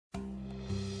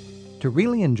To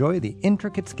really enjoy the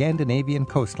intricate Scandinavian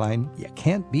coastline, you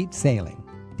can't beat sailing.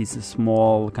 These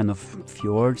small kind of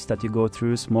fjords that you go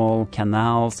through, small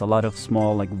canals, a lot of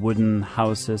small like wooden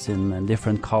houses in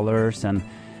different colors, and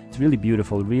it's really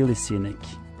beautiful, really scenic.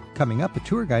 Coming up, a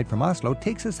tour guide from Oslo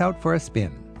takes us out for a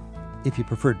spin. If you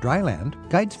prefer dry land,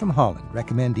 guides from Holland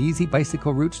recommend easy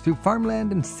bicycle routes through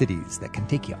farmland and cities that can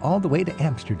take you all the way to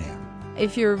Amsterdam.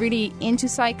 If you're really into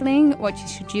cycling, what you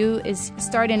should do is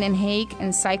start in Den Haag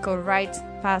and cycle right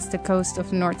past the coast of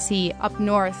the North Sea, up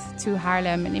north to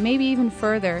Haarlem, and maybe even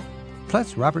further.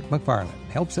 Plus, Robert McFarlane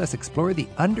helps us explore the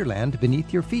underland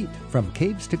beneath your feet, from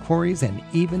caves to quarries and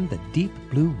even the deep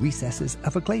blue recesses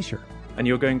of a glacier. And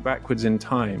you're going backwards in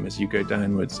time as you go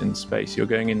downwards in space. You're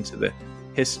going into the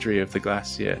history of the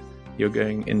glacier. You're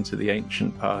going into the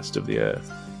ancient past of the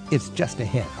Earth. It's just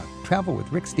ahead on Travel with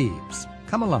Rick Steves.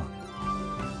 Come along.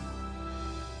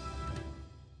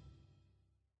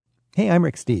 Hey, I'm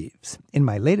Rick Steves. In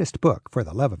my latest book, For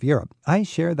the Love of Europe, I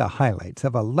share the highlights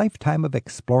of a lifetime of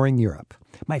exploring Europe.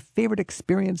 My favorite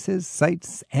experiences,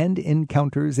 sights, and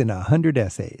encounters in 100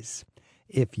 essays.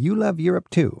 If you love Europe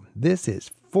too, this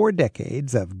is 4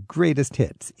 decades of greatest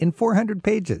hits in 400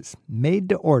 pages, made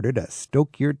to order to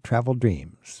stoke your travel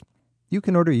dreams. You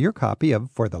can order your copy of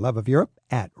For the Love of Europe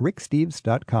at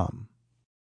ricksteves.com.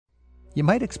 You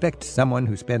might expect someone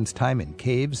who spends time in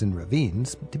caves and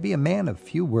ravines to be a man of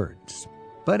few words.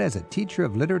 But as a teacher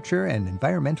of literature and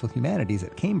environmental humanities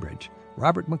at Cambridge,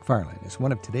 Robert McFarlane is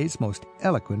one of today's most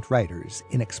eloquent writers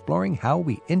in exploring how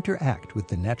we interact with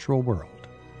the natural world.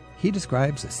 He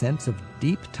describes a sense of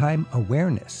deep time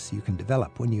awareness you can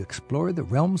develop when you explore the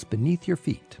realms beneath your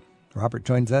feet. Robert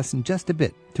joins us in just a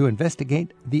bit to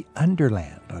investigate the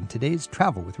underland on today's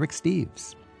Travel with Rick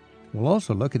Steves. We'll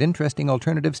also look at interesting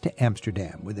alternatives to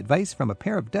Amsterdam with advice from a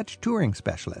pair of Dutch touring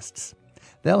specialists.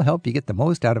 They'll help you get the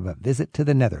most out of a visit to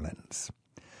the Netherlands.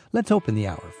 Let's open the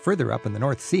hour further up in the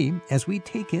North Sea as we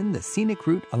take in the scenic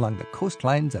route along the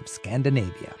coastlines of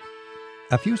Scandinavia.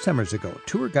 A few summers ago,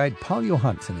 tour guide Paul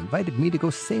Johansson invited me to go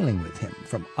sailing with him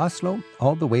from Oslo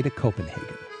all the way to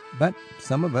Copenhagen. But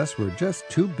some of us were just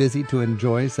too busy to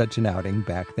enjoy such an outing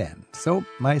back then. So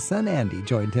my son Andy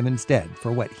joined him instead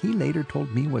for what he later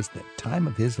told me was the time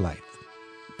of his life.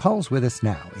 Paul's with us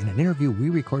now in an interview we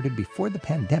recorded before the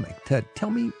pandemic to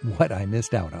tell me what I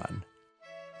missed out on.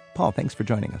 Paul, thanks for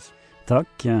joining us. Tack,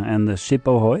 and ship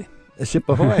ahoy. Ship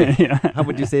ahoy? Yeah. How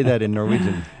would you say that in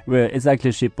Norwegian? Well, it's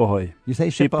actually ship ahoy. You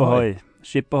say ship ahoy?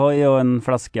 Ship ahoy og en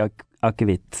flaske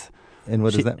akevitt. And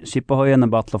what is that? Ship ahoy and a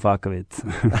bottle of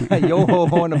akevitt. Yo ho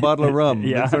ho and a bottle of rum.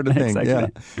 Yeah, that sort of thing.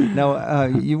 Exactly. Yeah. Now,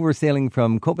 you were sailing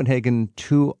from Copenhagen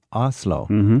to Oslo.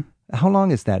 Mm-hmm. How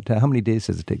long is that? How many days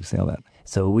does it take to sail that?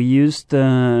 So we used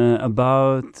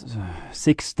about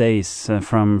 6 days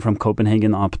from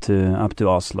Copenhagen up to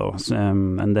Oslo,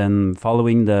 and then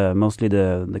following mostly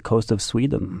the coast of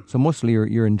Sweden. So mostly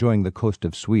you're enjoying the coast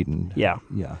of Sweden. Yeah.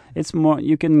 Yeah. It's more,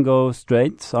 you can go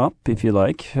straight up if you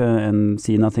like and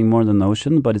see nothing more than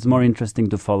ocean, but it's more interesting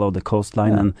to follow the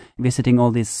coastline and visiting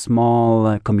all these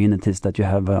small communities that you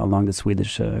have along the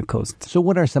Swedish coast. So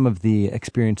what are some of the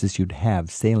experiences you'd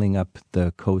have sailing up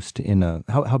the coast in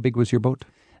how big was your boat?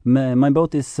 My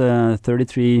boat is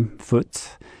 33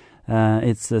 foot.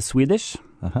 It's Swedish.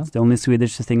 Uh-huh. It's the only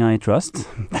Swedish thing I trust.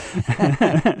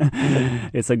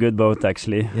 It's a good boat,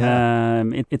 actually. Yeah.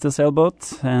 It's a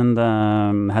sailboat and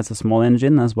has a small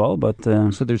engine as well. But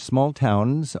so there's small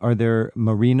towns. Are there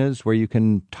marinas where you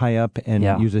can tie up and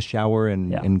use a shower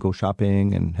and go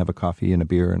shopping and have a coffee and a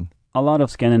beer? And a lot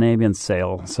of Scandinavians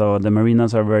sail, so the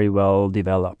marinas are very well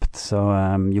developed.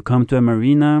 So you come to a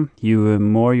marina, you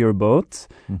moor your boat.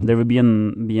 Mm-hmm. There will be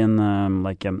an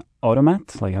like an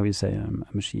automat, like how you say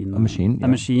a machine. A machine, yeah. A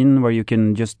machine where you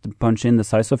can just punch in the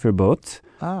size of your boat,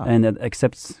 and it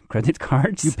accepts credit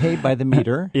cards. You pay by the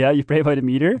meter. Yeah, you pay by the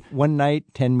meter. One night,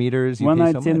 10 meters. One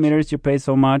night, 10 meters. You pay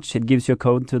so much. It gives you a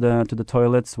code to the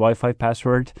toilets, Wi-Fi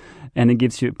password, and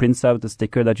it prints out the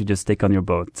sticker that you just stick on your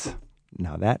boat.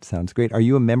 Now that sounds great. Are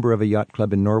you a member of a yacht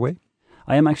club in Norway?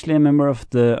 I am actually a member of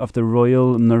the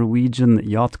Royal Norwegian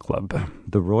Yacht Club.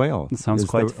 The Royal? It sounds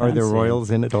quite fancy. Are there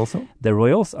royals in it also? The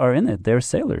royals are in it. They're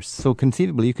sailors. So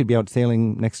conceivably you could be out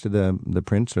sailing next to the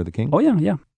prince or the king? Oh, yeah,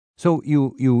 yeah. So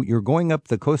you're going up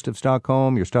the coast of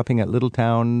Stockholm, you're stopping at little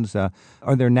towns.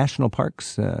 Are there national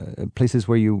parks, places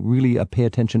where you really pay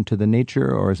attention to the nature,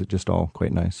 or is it just all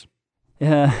quite nice?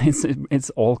 Yeah,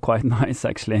 it's all quite nice,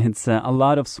 actually. It's a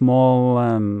lot of small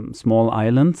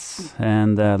islands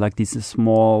and like these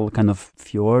small kind of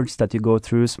fjords that you go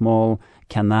through, small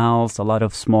canals, a lot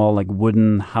of small like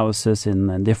wooden houses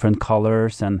in different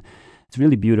colors, and it's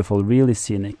really beautiful, really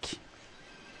scenic.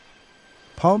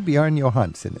 Paul Bjarne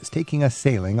Johansen is taking us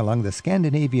sailing along the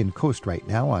Scandinavian coast right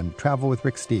now on Travel with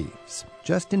Rick Steves,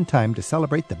 just in time to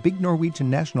celebrate the big Norwegian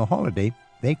national holiday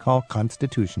they call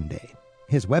Constitution Day.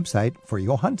 His website for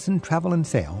Johansen Travel and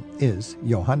Sail is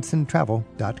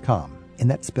johansentravel.com,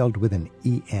 and that's spelled with an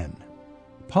E-N.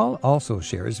 Paul also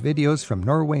shares videos from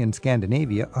Norway and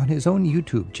Scandinavia on his own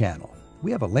YouTube channel. We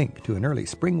have a link to an early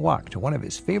spring walk to one of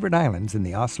his favorite islands in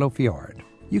the Oslo Fjord.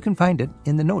 You can find it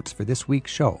in the notes for this week's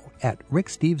show at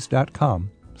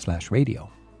ricksteves.com/radio.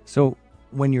 So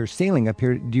when you're sailing up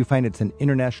here, do you find it's an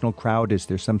international crowd? Is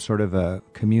there some sort of a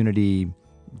community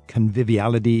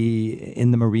conviviality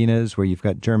in the marinas where you've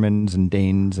got Germans and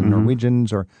Danes and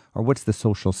Norwegians, or what's the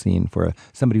social scene for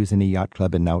somebody who's in a yacht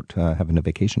club and out having a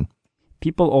vacation?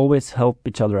 People always help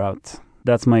each other out.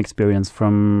 That's my experience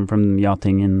from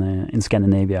yachting in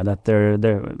Scandinavia. That they're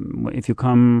if you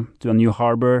come to a new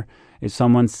harbor, if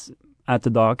someone's at the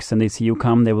docks and they see you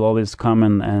come, they will always come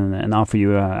and offer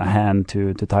you a hand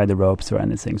to tie the ropes or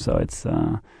anything. So it's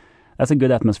that's a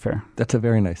good atmosphere. That's a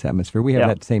very nice atmosphere. We have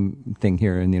that same thing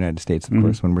here in the United States, of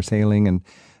course, when we're sailing. And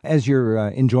as you're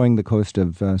enjoying the coast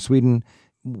of Sweden,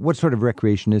 what sort of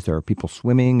recreation is there? Are people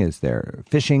swimming? Is there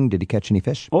fishing? Did you catch any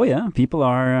fish? Oh yeah, people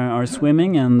are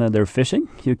swimming and they're fishing.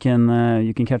 You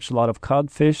can catch a lot of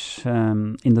codfish.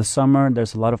 In the summer,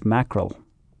 there's a lot of mackerel.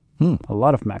 A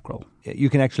lot of mackerel.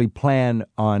 You can actually plan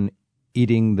on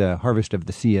eating the harvest of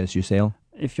the sea as you sail?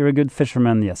 If you're a good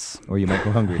fisherman, yes. Or you might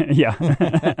go hungry. Yeah.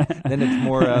 Then it's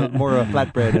more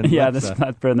flatbread and there's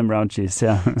flatbread and brown cheese,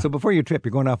 yeah. So before your trip,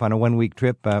 you're going off on a 1-week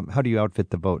trip. How do you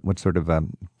outfit the boat? What sort of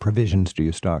provisions do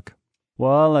you stock?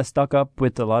 Well, I stock up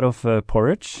with a lot of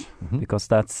porridge because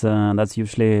that's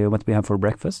usually what we have for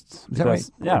breakfast. Is that right?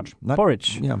 Porridge. Yeah,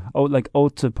 porridge. Yeah. Oh, like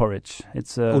oat porridge.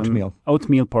 It's oatmeal.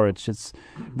 Oatmeal porridge. It's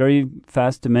very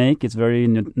fast to make. It's very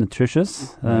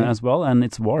nutritious as well, and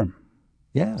it's warm.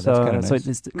 Yeah, that's kind of nice. So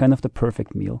it's kind of the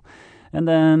perfect meal. And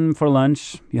then for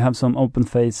lunch, you have some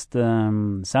open-faced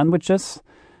sandwiches,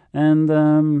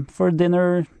 and for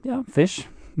dinner, fish.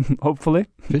 Hopefully.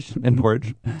 Fish and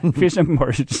porridge. Fish and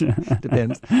porridge.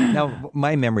 Depends. Now,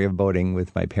 my memory of boating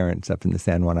with my parents up in the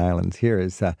San Juan Islands here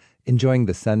is enjoying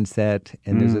the sunset,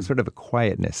 and there's a sort of a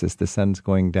quietness as the sun's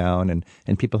going down, and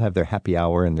people have their happy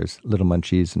hour, and there's little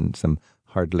munchies and some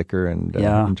hard liquor and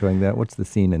enjoying that. What's the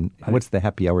scene and what's the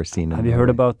happy hour scene? Have you heard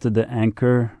about the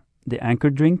anchor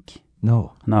drink?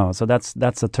 No. So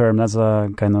that's a term. That's a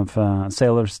kind of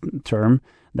sailor's term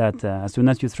that as soon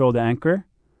as you throw the anchor,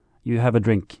 you have a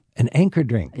drink. An anchor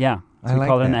drink? Yeah. So we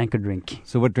call it an anchor drink.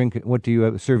 So what do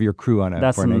you serve your crew on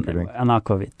for an anchor drink? An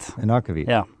akvavit. An akvavit.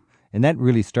 Yeah. And that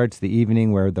really starts the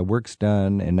evening where the work's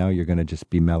done and now you're going to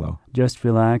just be mellow. Just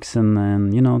relax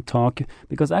and talk.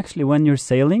 Because actually when you're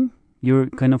sailing, you're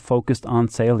kind of focused on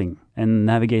sailing and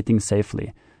navigating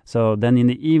safely. So then in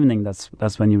the evening,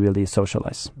 that's when you really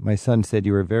socialize. My son said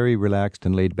you were very relaxed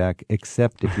and laid back,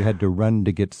 except if you had to run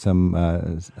to get some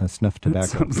snuff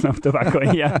tobacco. Some snuff tobacco,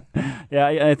 yeah. Yeah,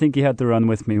 I think he had to run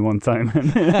with me one time.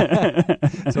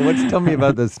 So tell me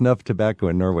about the snuff tobacco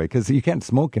in Norway, because you can't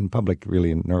smoke in public really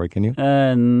in Norway, can you?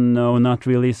 No, not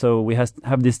really. So we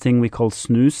have this thing we call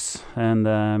snus, and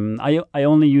I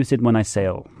only use it when I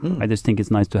sail. I just think it's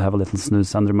nice to have a little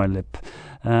snus under my lip.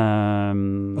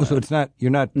 So it's not,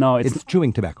 no, it's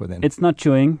chewing tobacco then? It's not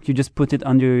chewing. You just put it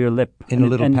under your lip. In a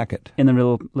little packet? In a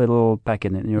little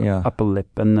packet in your upper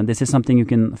lip. And this is something you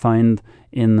can find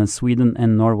in Sweden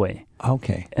and Norway.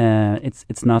 Okay.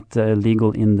 It's not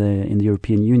legal in the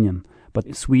European Union.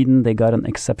 But Sweden, they got an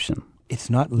exception. It's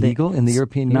not legal in the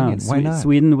European Union? Why not?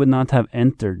 Sweden would not have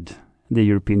entered the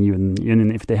European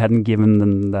Union if they hadn't given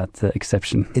them that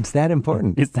exception. It's that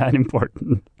important? It's that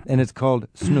important. And it's called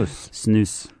snus.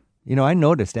 Snus. I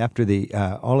noticed after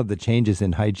all of the changes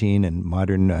in hygiene and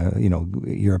modern,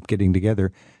 Europe getting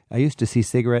together, I used to see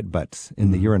cigarette butts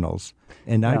in the urinals.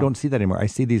 And I don't see that anymore. I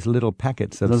see these little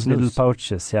packets of those snus. Little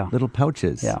pouches, yeah. Little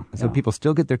pouches. Yeah. So people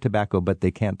still get their tobacco, but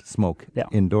they can't smoke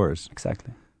indoors.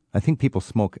 Exactly. I think people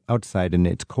smoke outside and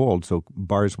it's cold, so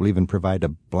bars will even provide a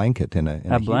blanket and a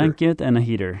heater. Blanket and a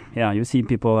heater. Yeah, you see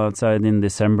people outside in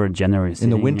December, January.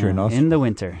 In the winter in Oslo. In the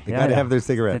winter. They got to have their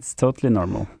cigarettes. It's totally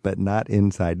normal. But not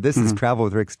inside. This is Travel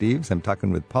with Rick Steves. I'm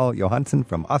talking with Paul Johansen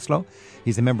from Oslo.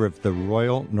 He's a member of the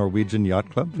Royal Norwegian Yacht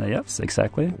Club. Yes,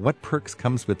 exactly. What perks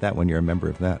comes with that when you're a member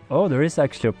of that? Oh, there is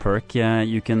actually a perk.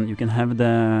 You can have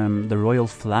the royal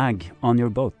flag on your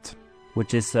boat,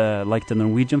 which is like the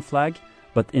Norwegian flag.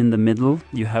 But in the middle,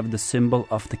 you have the symbol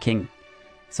of the king.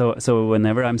 So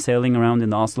whenever I'm sailing around in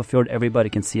the Oslo Fjord, everybody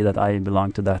can see that I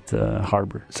belong to that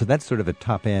harbor. So that's sort of a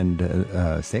top-end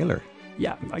sailor.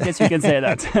 Yeah, I guess you can say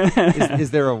that. Is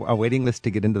there a waiting list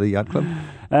to get into the yacht club?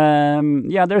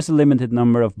 Yeah, there's a limited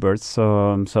number of berths,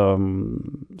 so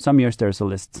some years there's a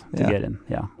list to get in.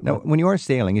 Yeah. Now, when you are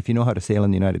sailing, if you know how to sail in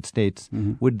the United States,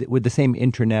 would the same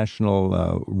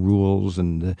international rules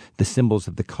and the symbols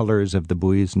of the colors of the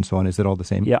buoys and so on, is it all the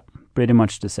same? Yeah, pretty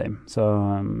much the same. So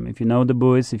if you know the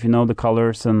buoys, if you know the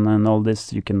colors and all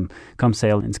this, you can come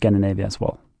sail in Scandinavia as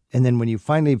well. And then when you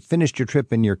finally finished your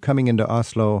trip and you're coming into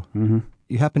Oslo,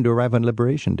 you happened to arrive on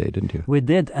Liberation Day, didn't you? We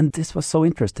did, and this was so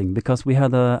interesting because we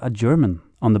had a German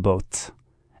on the boat.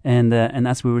 And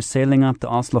as we were sailing up the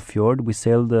Oslo fjord, we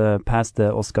sailed past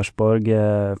the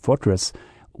Oscarsborg fortress,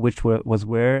 which was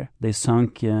where they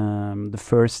sunk the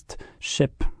first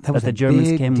ship that the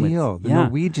Germans came with. The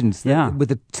Norwegians,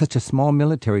 with such a small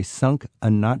military, sunk a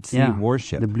Nazi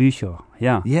warship. The Blücher.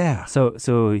 Yeah.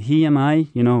 So he and I,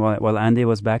 while Andy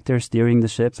was back there steering the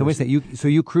ship. So wait a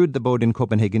second, you crewed the boat in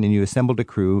Copenhagen and you assembled a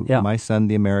crew. Yeah. My son,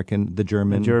 the American, the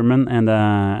German. The German and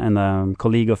a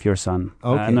colleague of your son.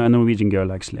 Okay. A Norwegian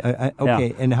girl, actually. Okay.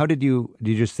 Yeah. And how did you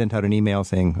just send out an email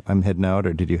saying, I'm heading out,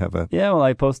 or did you have a... Yeah, well,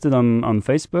 I posted on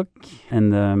Facebook,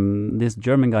 and this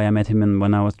German guy, I met him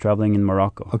when I was traveling in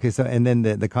Morocco. Okay, so, and then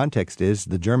the context is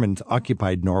the Germans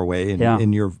occupied Norway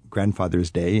in your grandfather's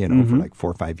day, for like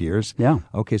 4 or 5 years. Yeah.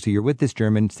 Okay, so you're with this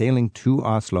German sailing to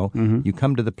Oslo. You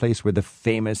come to the place where the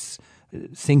famous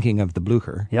sinking of the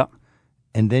Blücher. Yeah.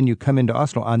 And then you come into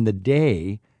Oslo on the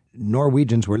day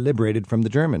Norwegians were liberated from the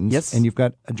Germans. Yes. And you've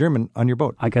got a German on your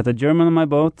boat. I got a German on my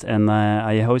boat, and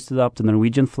I hoisted up the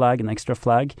Norwegian flag, an extra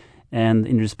flag. And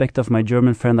in respect of my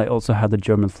German friend, I also had the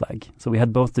German flag. So we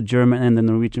had both the German and the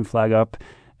Norwegian flag up.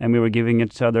 And we were giving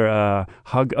each other a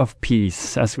hug of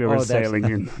peace as we were sailing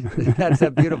in. That's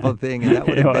a beautiful thing. And that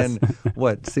would have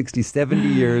been, 60, 70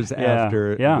 years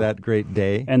after that great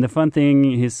day. And the fun thing,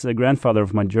 his grandfather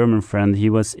of my German friend, he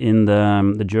was in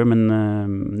the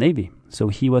German Navy. So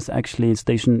he was actually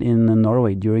stationed in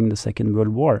Norway during the Second World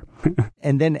War.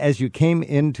 And then as you came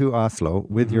into Oslo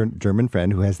with your German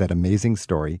friend who has that amazing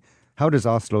story, how does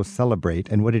Oslo celebrate,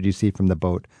 and what did you see from the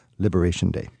boat Liberation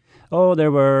Day? Oh,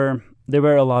 there were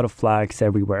a lot of flags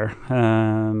everywhere.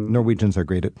 Norwegians are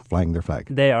great at flying their flag.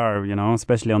 They are,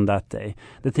 especially on that day.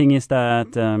 The thing is that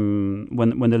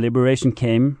when the liberation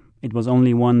came, it was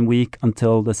only 1 week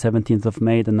until the 17th of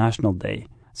May, the National Day.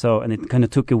 So, and it kind of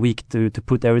took a week to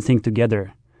put everything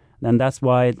together. And that's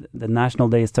why the National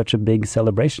Day is such a big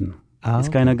celebration. It's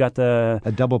kind of got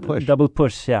a double push. Double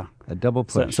push, yeah. A double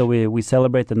push. So we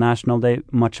celebrate the National Day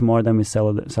much more than we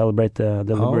celebrate the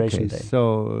Liberation Day.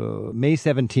 So May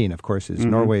 17, of course, is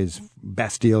Norway's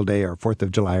Bastille Day or 4th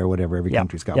of July or whatever. Every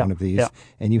country's got one of these. Yeah.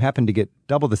 And you happen to get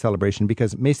double the celebration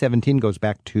because May 17 goes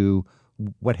back to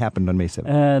what happened on May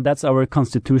 7th? That's our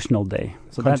constitutional day.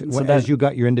 So as you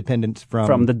got your independence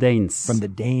from the Danes. From the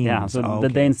Danes. Yeah, so the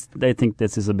Danes, they think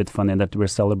this is a bit funny that we're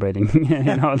celebrating.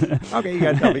 Okay, you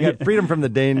got freedom from the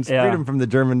Danes, freedom from the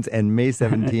Germans, and May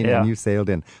 17, and you sailed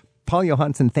in. Paul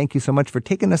Johansson, thank you so much for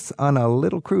taking us on a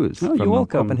little cruise from you're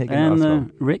welcome. Copenhagen and, to Oslo.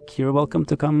 Rick, you're welcome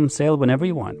to come sail whenever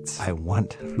you want. I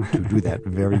want to do that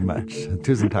very much.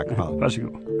 Tusen takk, Paul. Vær så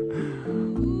god.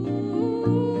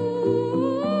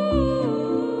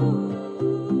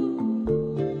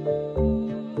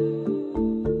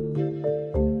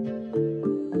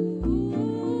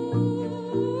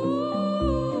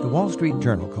 The Wall Street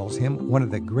Journal calls him one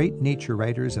of the great nature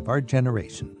writers of our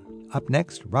generation. Up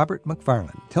next, Robert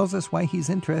Macfarlane tells us why he's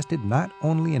interested not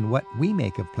only in what we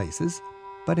make of places,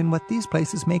 but in what these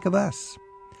places make of us.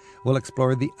 We'll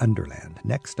explore the Underland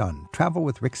next on Travel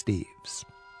with Rick Steves.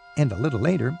 And a little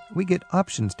later, we get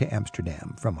options to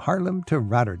Amsterdam from Haarlem to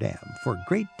Rotterdam for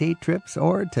great day trips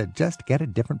or to just get a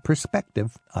different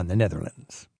perspective on the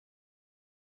Netherlands.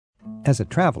 As a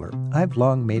traveler, I've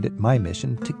long made it my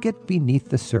mission to get beneath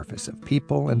the surface of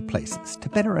people and places to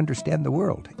better understand the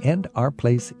world and our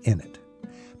place in it.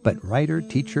 But writer,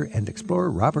 teacher, and explorer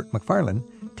Robert Macfarlane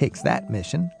takes that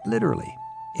mission literally.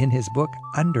 In his book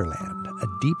Underland, A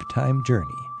Deep Time Journey,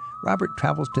 Robert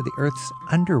travels to the Earth's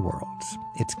underworlds,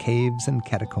 its caves and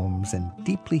catacombs and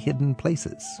deeply hidden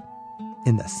places.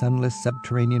 In the sunless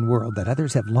subterranean world that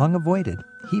others have long avoided,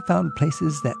 he found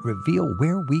places that reveal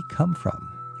where we come from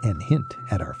and hint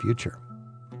at our future.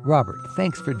 Robert,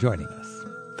 thanks for joining us.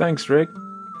 Thanks, Rick.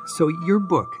 So your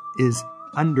book is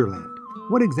Underland.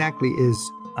 What exactly is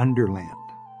Underland?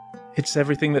 It's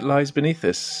everything that lies beneath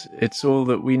us. It's all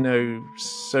that we know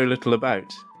so little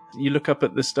about. You look up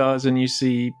at the stars and you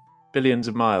see billions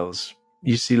of miles.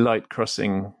 You see light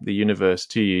crossing the universe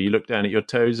to you. You look down at your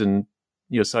toes and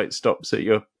your sight stops at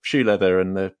your shoe leather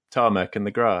and the tarmac and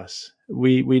the grass.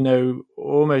 We know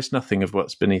almost nothing of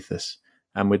what's beneath us.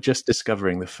 and we're just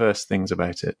discovering the first things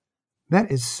about it. That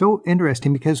is so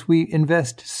interesting because we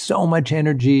invest so much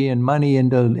energy and money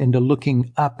into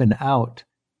looking up and out,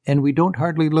 and we don't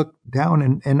hardly look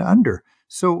down and under.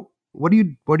 So what do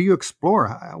you explore?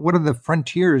 What are the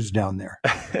frontiers down there?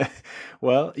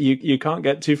 Well, you can't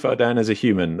get too far down as a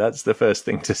human. That's the first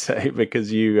thing to say,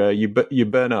 because you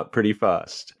burn up pretty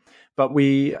fast. But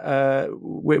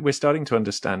we're starting to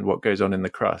understand what goes on in the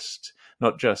crust,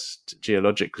 not just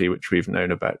geologically, which we've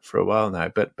known about for a while now,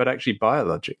 but actually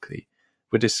biologically.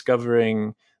 We're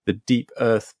discovering the deep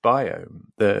earth biome,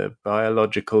 the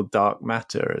biological dark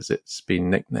matter, as it's been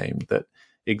nicknamed, that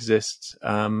exists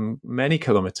many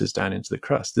kilometers down into the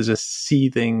crust. There's a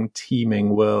seething, teeming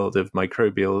world of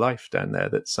microbial life down there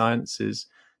that science is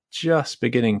just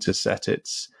beginning to set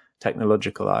its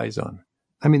technological eyes on.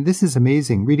 I mean, this is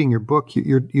amazing. Reading your book,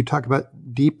 you talk about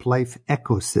deep life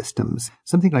ecosystems.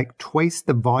 Something like twice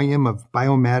the volume of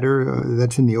biomatter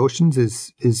that's in the oceans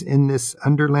is in this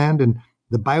underland, and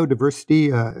the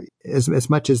biodiversity as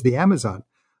much as the Amazon,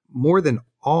 more than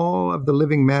all of the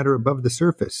living matter above the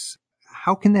surface.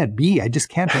 How can that be? I just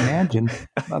can't imagine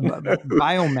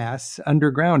biomass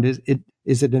underground. Is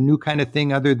it a new kind of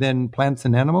thing other than plants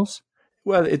and animals?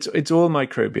 Well, it's all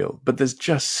microbial, but there's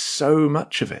just so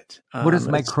much of it. What is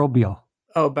microbial?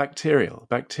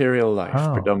 Bacterial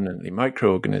life, predominantly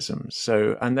microorganisms.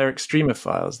 So, and they're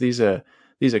extremophiles. These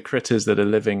are critters that are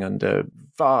living under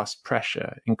vast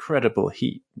pressure, incredible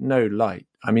heat, no light.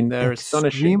 I mean, they're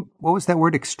astonishing. What was that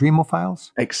word?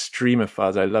 Extremophiles?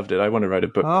 Extremophiles. I loved it. I want to write a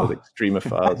book called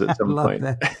Extremophiles at some point.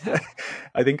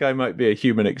 I think I might be a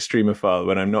human extremophile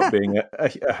when I'm not being a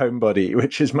homebody,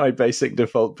 which is my basic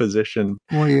default position.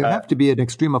 Well, you have to be an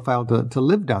extremophile to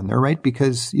live down there, right?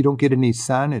 Because you don't get any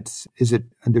sun.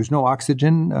 There's no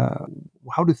oxygen.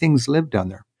 How do things live down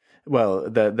there? Well,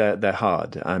 they're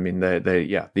hard. I mean,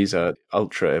 these are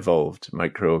ultra evolved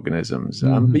microorganisms.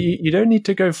 But you don't need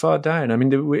to go far down. I mean,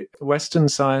 the Western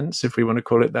science, if we want to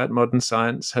call it that, modern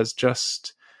science, has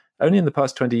just only in the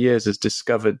past 20 years has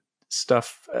discovered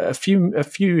stuff a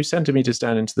few centimeters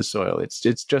down into the soil. It's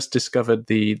just discovered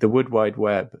the wood wide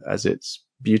web, as it's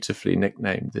beautifully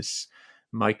nicknamed, this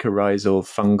mycorrhizal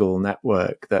fungal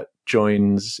network that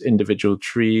joins individual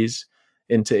trees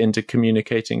into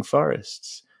communicating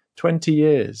forests. 20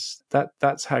 years.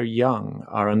 That's how young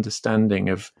our understanding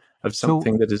of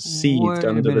something that is seeded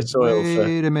under the soil.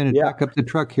 Wait a minute. Back up the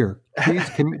truck here.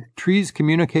 Trees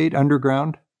communicate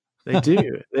underground. They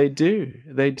do.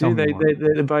 They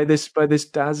by this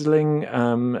dazzling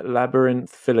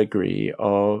labyrinth filigree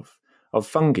of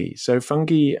fungi. So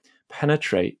fungi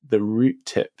penetrate the root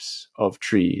tips of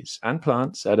trees and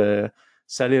plants at a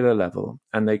cellular level,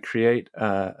 and they create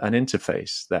an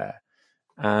interface there.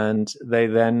 And they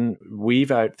then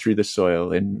weave out through the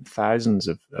soil in thousands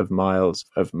of miles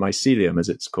of mycelium, as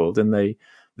it's called, and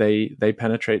they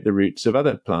penetrate the roots of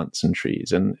other plants and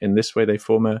trees. And in this way, they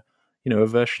form a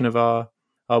version of our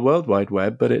World Wide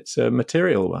Web, but it's a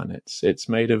material one. It's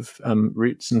made of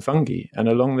roots and fungi, and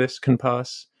along this can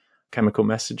pass chemical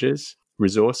messages,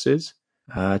 resources.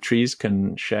 Trees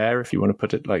can share, if you want to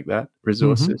put it like that,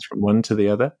 resources from one to the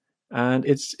other. And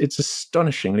it's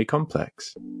astonishingly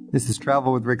complex. This is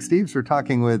Travel with Rick Steves. We're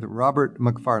talking with Robert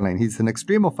Macfarlane. He's an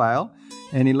extremophile,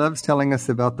 and he loves telling us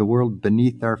about the world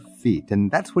beneath our feet.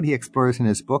 And that's what he explores in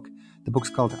his book. The book's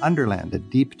called Underland, A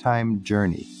Deep Time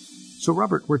Journey. So,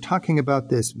 Robert, we're talking about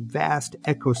this vast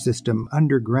ecosystem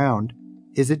underground.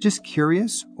 Is it just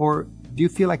curious, or do you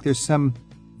feel like there's some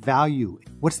value?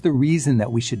 What's the reason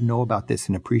that we should know about this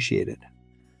and appreciate it?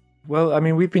 Well, I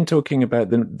mean, we've been talking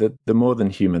about the more than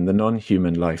human, the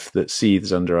non-human life that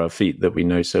seethes under our feet that we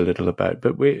know so little about.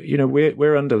 But we're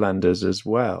underlanders as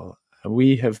well.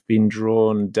 We have been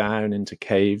drawn down into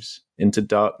caves, into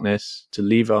darkness, to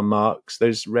leave our marks.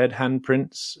 Those red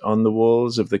handprints on the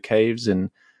walls of the caves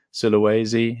in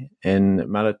Sulawesi, in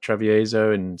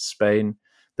Malatravieso in Spain,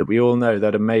 that we all know,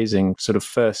 that amazing sort of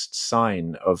first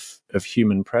sign of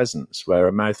human presence, where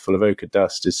a mouthful of ochre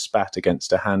dust is spat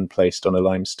against a hand placed on a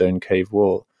limestone cave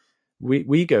wall.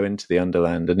 We go into the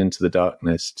underland and into the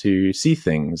darkness to see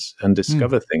things and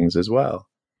discover things as well.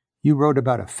 You wrote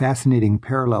about a fascinating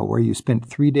parallel where you spent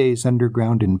 3 days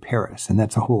underground in Paris, and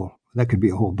that could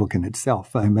be a whole book in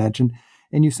itself, I imagine.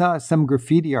 And you saw some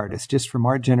graffiti artist just from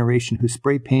our generation who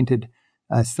spray painted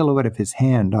a silhouette of his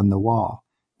hand on the wall.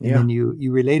 And then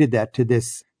you related that to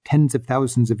this tens of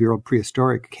thousands of year old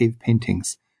prehistoric cave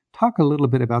paintings. Talk a little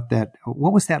bit about that.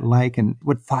 What was that like, and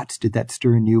what thoughts did that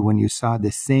stir in you when you saw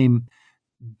this same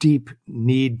deep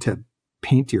need to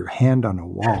paint your hand on a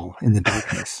wall in the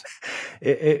darkness?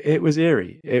 It was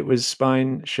eerie. It was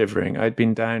spine shivering. I'd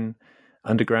been down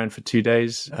underground for 2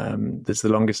 days. That's the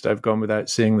longest I've gone without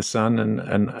seeing the sun,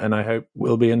 and I hope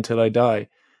will be until I die.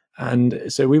 And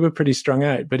so we were pretty strung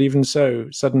out. But even so,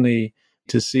 suddenly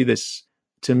to see this,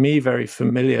 to me, very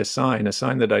familiar sign, a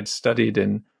sign that I'd studied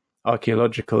in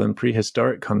archaeological and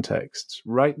prehistoric contexts,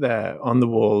 right there on the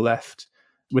wall, left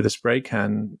with a spray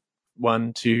can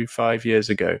 1, 2, 5 years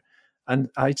ago. And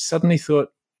I suddenly thought,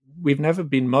 we've never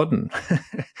been modern.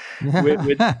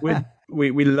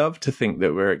 We love to think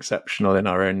that we're exceptional in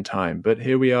our own time, but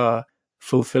here we are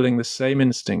fulfilling the same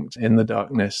instinct in the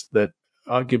darkness that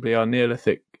arguably our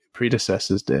Neolithic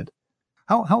predecessors did.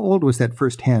 How old was that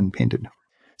first hand painted?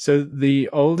 So the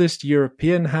oldest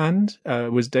European hand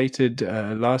was dated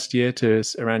last year to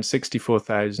around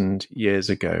 64,000 years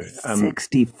ago.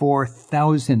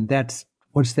 64,000.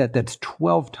 What's that? That's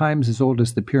 12 times as old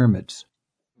as the pyramids.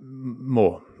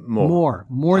 More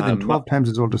than 12 times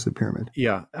as old as the pyramid.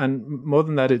 Yeah, and more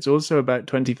than that, it's also about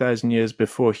 20,000 years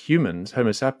before humans,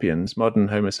 Homo sapiens, modern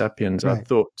Homo sapiens, are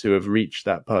thought to have reached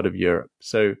that part of Europe.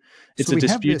 So it's a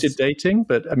disputed dating,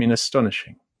 but I mean,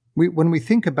 astonishing. When we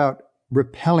think about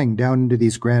rappelling down into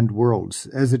these grand worlds,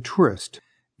 as a tourist,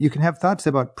 you can have thoughts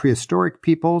about prehistoric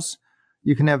peoples.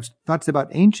 You can have thoughts about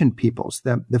ancient peoples,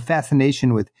 the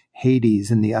fascination with Hades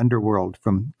and the underworld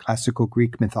from classical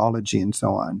Greek mythology and so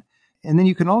on. And then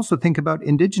you can also think about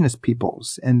indigenous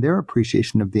peoples and their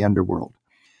appreciation of the underworld.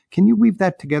 Can you weave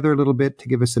that together a little bit to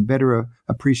give us a better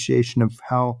appreciation of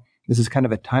how this is kind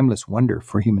of a timeless wonder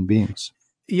for human beings?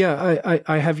 Yeah,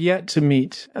 I have yet to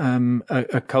meet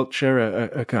a culture,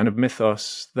 a kind of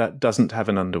mythos that doesn't have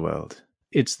an underworld.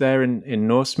 It's there in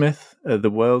Norse myth, the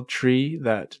world tree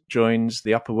that joins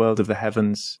the upper world of the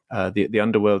heavens, the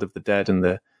underworld of the dead, and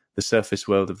the surface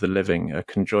world of the living,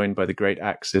 conjoined by the great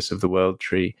axis of the world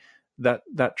tree.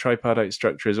 That tripartite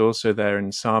structure is also there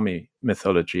in Sami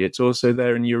mythology. It's also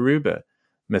there in Yoruba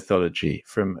mythology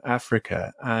from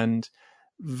Africa. And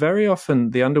very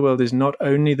often the underworld is not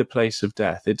only the place of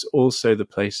death, it's also the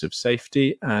place of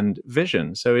safety and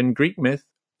vision. So in Greek myth,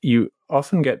 you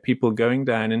often get people going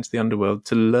down into the underworld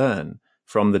to learn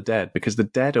from the dead, because the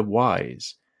dead are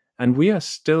wise. And we are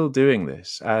still doing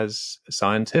this as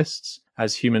scientists,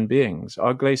 as human beings.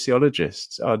 Our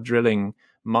glaciologists are drilling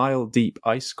mile-deep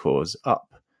ice cores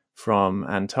up from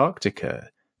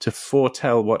Antarctica to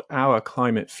foretell what our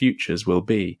climate futures will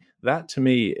be. That, to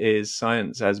me, is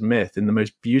science as myth in the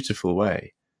most beautiful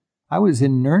way. I was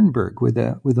in Nuremberg with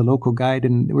a local guide,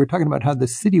 and we were talking about how the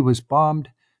city was bombed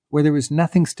where there was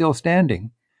nothing still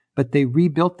standing, but they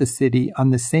rebuilt the city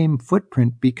on the same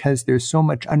footprint because there's so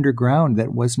much underground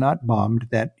that was not bombed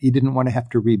that you didn't want to have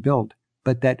to rebuild.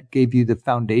 But that gave you the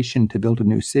foundation to build a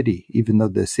new city, even though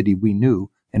the city we knew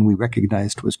and we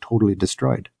recognized was totally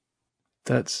destroyed.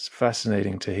 That's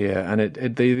fascinating to hear.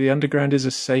 And the underground is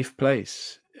a safe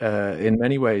place. In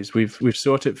many ways, we've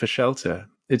sought it for shelter.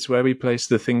 It's where we place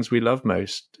the things we love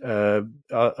most,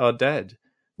 our dead.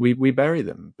 We bury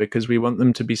them because we want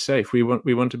them to be safe. We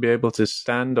want to be able to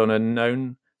stand on a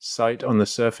known site on the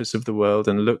surface of the world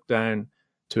and look down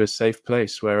to a safe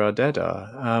place where our dead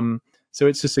are. So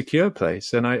it's a secure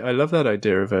place, and I love that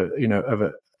idea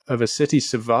of a city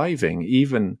surviving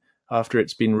even after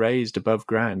it's been raised above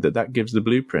ground. That gives the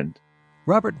blueprint.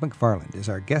 Robert McFarland is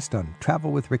our guest on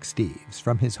Travel with Rick Steves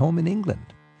from his home in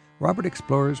England. Robert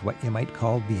explores what you might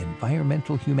call the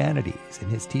environmental humanities in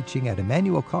his teaching at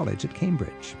Emmanuel College at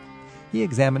Cambridge. He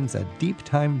examines a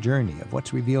deep-time journey of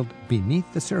what's revealed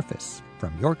beneath the surface,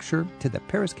 from Yorkshire to the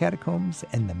Paris catacombs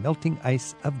and the melting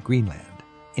ice of Greenland,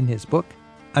 in his book,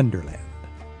 Underland.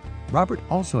 Robert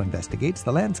also investigates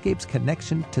the landscape's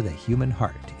connection to the human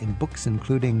heart in books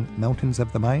including Mountains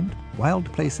of the Mind,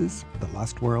 Wild Places, The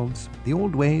Lost Worlds, The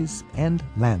Old Ways, and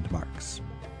Landmarks.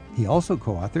 He also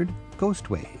co-authored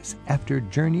Ghostways, after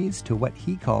journeys to what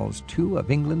he calls two of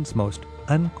England's most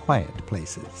unquiet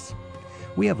places.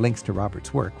 We have links to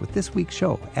Robert's work with this week's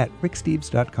show at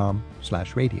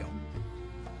ricksteves.com/radio.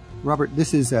 Robert,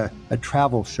 this is a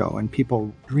travel show, and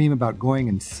people dream about going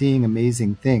and seeing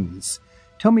amazing things.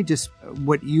 Tell me just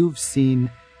what you've seen.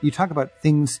 You talk about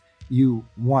things you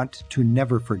want to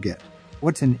never forget.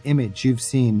 What's an image you've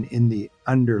seen in the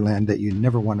Underland that you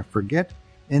never want to forget?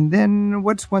 And then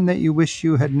what's one that you wish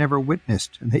you had never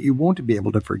witnessed and that you won't be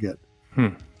able to forget?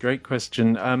 Great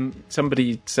question.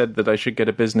 Somebody said that I should get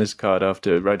a business card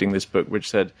after writing this book, which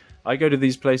said, I go to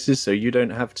these places so you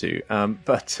don't have to.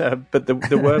 But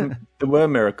there were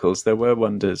miracles, there were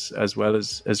wonders, as well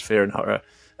as fear and horror.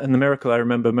 And the miracle I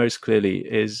remember most clearly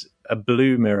is a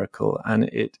blue miracle, and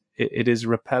it is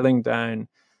rappelling down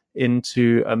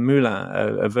into a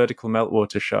moulin, a vertical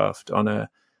meltwater shaft on a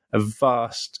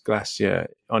vast glacier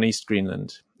on East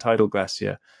Greenland, tidal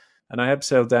glacier. And I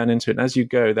abseiled down into it. And as you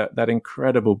go, that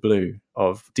incredible blue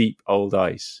of deep old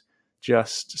ice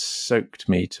just soaked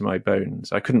me to my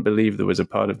bones. I couldn't believe there was a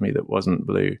part of me that wasn't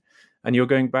blue. And you're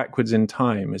going backwards in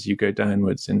time as you go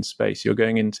downwards in space. You're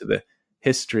going into the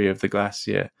history of the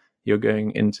glacier. You're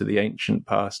going into the ancient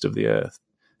past of the Earth,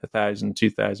 1,000,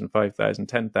 2,000, 5,000,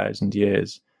 10,000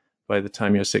 years by the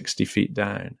time you're 60 feet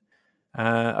down.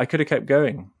 I could have kept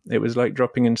going. It was like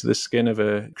dropping into the skin of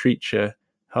a creature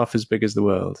half as big as the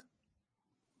world.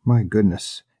 My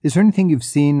goodness. Is there anything you've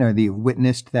seen or that you've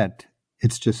witnessed that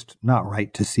it's just not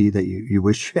right to see that you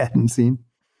wish you hadn't seen?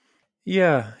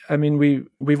 Yeah, I mean, we've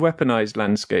weaponized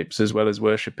landscapes as well as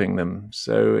worshipping them.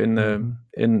 So in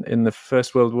the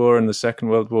First World War and the Second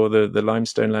World War, the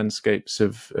limestone landscapes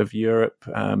of Europe,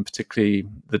 particularly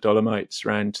the Dolomites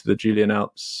round to the Julian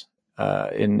Alps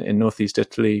in northeast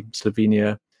Italy,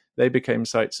 Slovenia, they became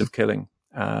sites of killing.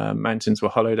 Mountains were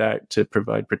hollowed out to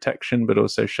provide protection, but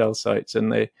also shell sites.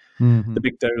 And the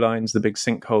big dough lines, the big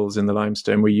sinkholes in the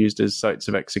limestone were used as sites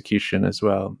of execution as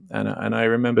well. And I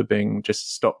remember being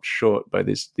just stopped short by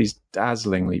these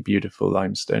dazzlingly beautiful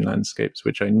limestone landscapes,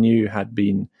 which I knew had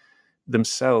been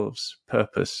themselves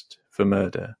purposed for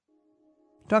murder.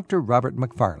 Dr. Robert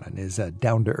Macfarlane is a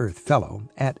down-to-earth fellow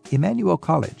at Emmanuel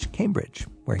College, Cambridge,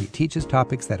 where he teaches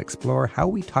topics that explore how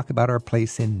we talk about our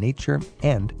place in nature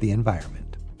and the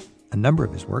environment. A number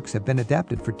of his works have been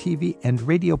adapted for TV and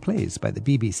radio plays by the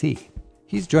BBC.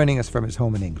 He's joining us from his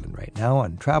home in England right now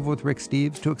on Travel with Rick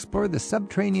Steves to explore the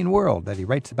subterranean world that he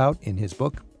writes about in his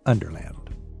book,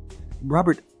 Underland.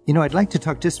 Robert, I'd like to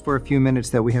talk just for a few minutes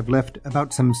that we have left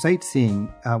about some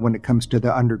sightseeing when it comes to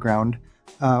the underground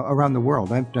around the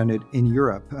world. I've done it in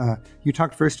Europe. You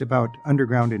talked first about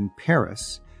underground in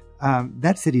Paris.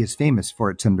 That city is famous for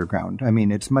its underground. I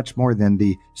mean, it's much more than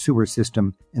the sewer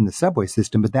system and the subway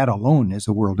system, but that alone is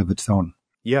a world of its own.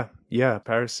 Yeah.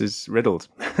 Paris is riddled,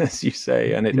 as you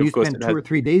say. And you spent 2 or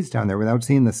 3 days down there without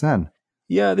seeing the sun.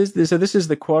 Yeah, this is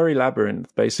the quarry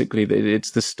labyrinth. Basically,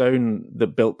 it's the stone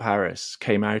that built Paris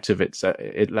came out of it.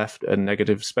 It left a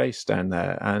negative space down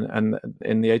there. And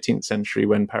in the 18th century,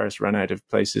 when Paris ran out of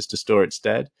places to store its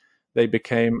dead, they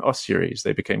became ossuaries.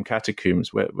 They became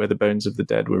catacombs where the bones of the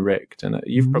dead were ricked. And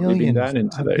you've probably been down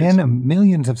into those.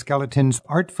 Millions of skeletons,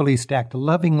 artfully stacked,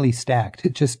 lovingly stacked.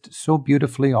 It just so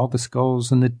beautifully, all the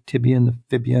skulls and the tibia and the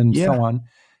fibia and so on.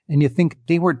 And you think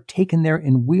they were taken there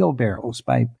in wheelbarrows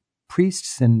by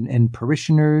priests and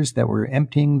parishioners that were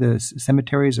emptying the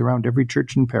cemeteries around every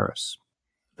church in Paris.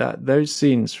 Those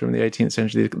scenes from the 18th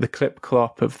century, the clip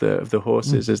clop of the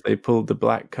horses as they pulled the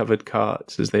black covered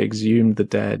carts, as they exhumed the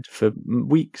dead for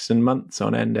weeks and months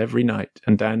on end every night,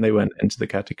 and down they went into the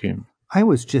catacomb. I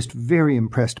was just very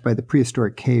impressed by the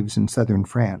prehistoric caves in southern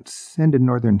France and in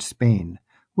northern Spain.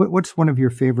 What's one of your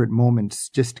favorite moments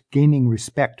just gaining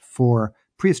respect for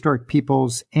prehistoric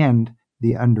peoples and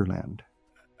the underland?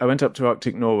 I went up to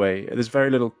Arctic Norway. There's very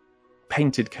little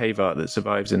painted cave art that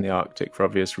survives in the Arctic for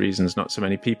obvious reasons. Not so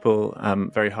many people,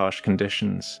 very harsh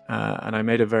conditions. And I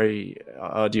made a very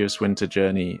arduous winter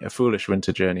journey, a foolish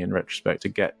winter journey in retrospect, to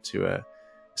get to a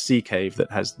sea cave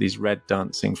that has these red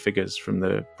dancing figures from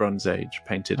the Bronze Age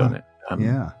painted on it.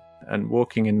 And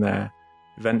walking in there,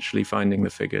 eventually finding the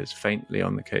figures faintly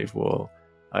on the cave wall,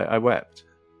 I wept.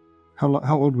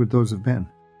 How old would those have been?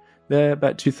 They're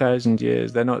about 2,000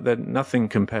 years. They're nothing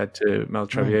compared to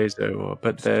Maltravieso,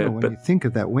 when you think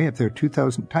of that, way up there,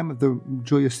 2,000, time of the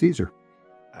Julius Caesar.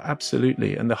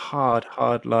 Absolutely, and the hard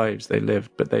lives they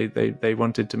lived, but they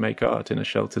wanted to make art in a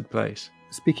sheltered place.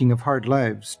 Speaking of hard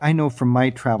lives, I know from my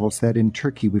travels that in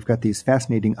Turkey we've got these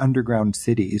fascinating underground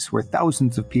cities where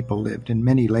thousands of people lived in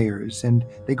many layers, and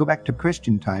they go back to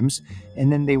Christian times,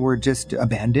 and then they were just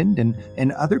abandoned,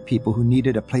 and other people who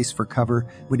needed a place for cover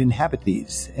would inhabit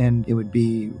these, and it would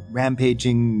be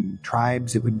rampaging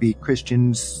tribes, it would be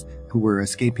Christians who were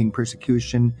escaping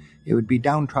persecution, it would be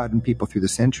downtrodden people through the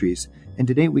centuries, and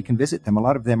today we can visit them. A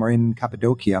lot of them are in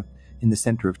Cappadocia, in the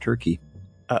center of Turkey.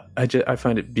 I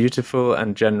find it beautiful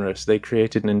and generous. They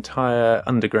created an entire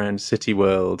underground city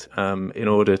world in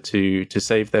order to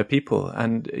save their people.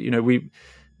 And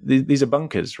these are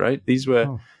bunkers, right? These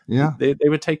were they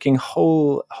were taking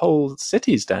whole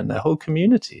cities down there, whole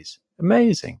communities.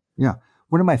 Amazing. Yeah.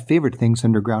 One of my favorite things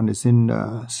underground is in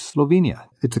Slovenia.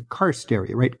 It's a karst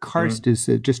area, right? Karst is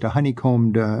just a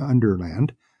honeycombed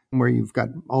underland where you've got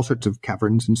all sorts of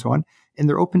caverns and so on, and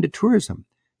they're open to tourism.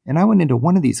 And I went into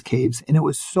one of these caves, and it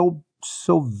was so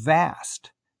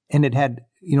vast, and it had,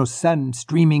 sun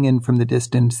streaming in from the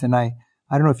distance. And I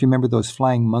don't know if you remember those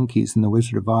flying monkeys in The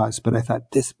Wizard of Oz, but I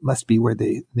thought this must be where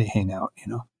they hang out,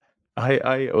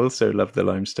 I also love the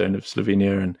limestone of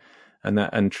Slovenia, and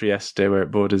and Trieste, where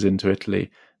it borders into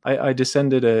Italy. I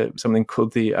descended something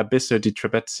called the Abisso di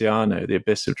Trebeziano, the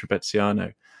Abyss of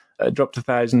Trebeziano. Dropped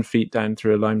 1,000 feet down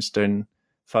through a limestone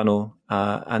funnel,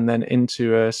 and then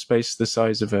into a space the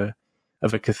size of a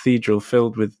cathedral,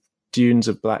 filled with dunes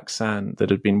of black sand that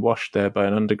had been washed there by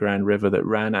an underground river that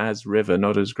ran as river,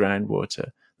 not as groundwater,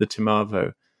 the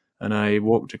Timavo. And I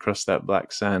walked across that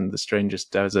black sand, the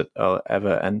strangest desert I'll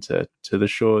ever enter, to the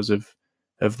shores of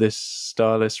this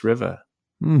starless river.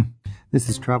 This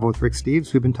is Travel with Rick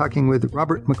Steves. We've been talking with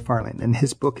Robert Macfarlane, and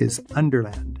his book is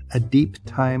Underland, A Deep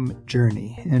Time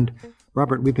Journey. And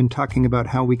Robert, we've been talking about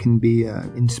how we can be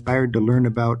inspired to learn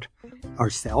about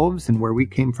ourselves and where we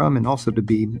came from, and also to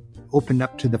be opened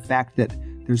up to the fact that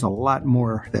there's a lot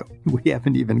more that we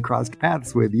haven't even crossed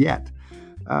paths with yet.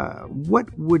 What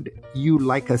would you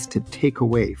like us to take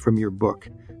away from your book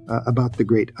about the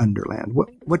great Underland?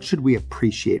 What should we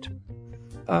appreciate?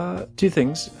 Two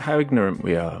things. How ignorant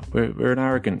we are. We're an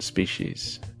arrogant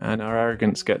species, and our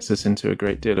arrogance gets us into a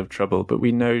great deal of trouble, but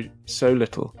we know so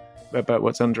little about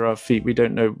what's under our feet. We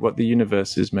don't know what the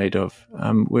universe is made of.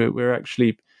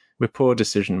 We're poor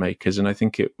decision makers, and I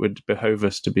think it would behove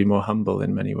us to be more humble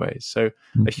in many ways. So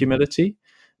a humility,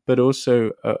 but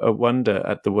also a wonder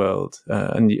at the world.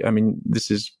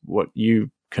 This is what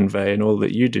you convey in all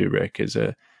that you do, Rick, is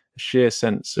a sheer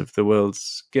sense of the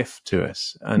world's gift to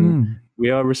us. And we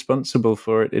are responsible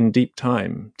for it in deep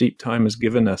time. Deep time has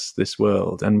given us this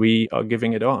world, and we are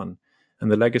giving it on.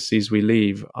 And the legacies we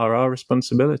leave are our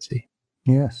responsibility.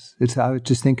 Yes, I was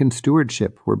just thinking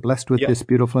stewardship. We're blessed with this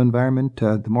beautiful environment.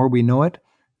 The more we know it,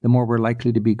 the more we're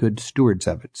likely to be good stewards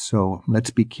of it. So let's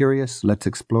be curious, let's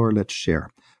explore, let's share.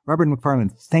 Robert Macfarlane,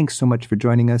 thanks so much for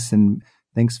joining us, and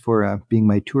thanks for being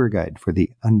my tour guide for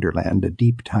the Underland, A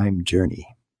Deep Time Journey.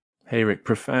 Hey, Rick,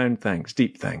 profound thanks,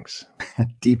 deep thanks.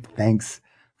 Deep thanks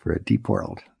for a deep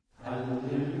world.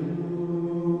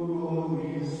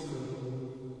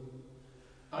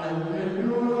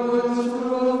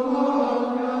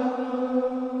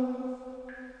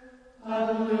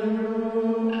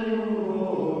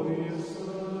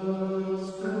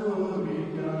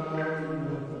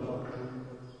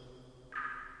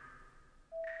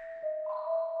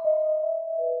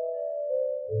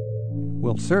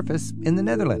 We'll surface in the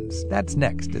Netherlands. That's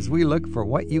next as we look for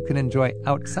what you can enjoy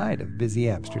outside of busy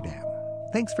Amsterdam.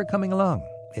 Thanks for coming along.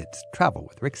 It's Travel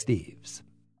with Rick Steves.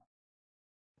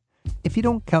 If you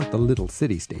don't count the little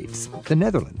city-states, the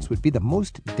Netherlands would be the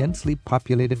most densely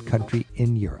populated country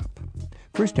in Europe.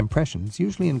 First impressions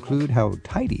usually include how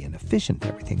tidy and efficient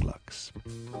everything looks.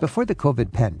 Before the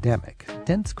COVID pandemic,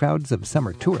 dense crowds of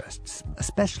summer tourists,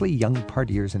 especially young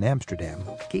partiers in Amsterdam,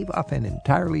 gave off an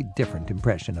entirely different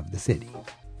impression of the city.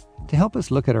 To help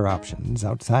us look at our options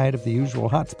outside of the usual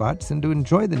hotspots and to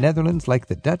enjoy the Netherlands like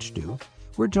the Dutch do,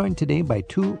 we're joined today by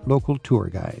two local tour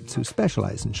guides who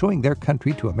specialize in showing their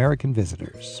country to American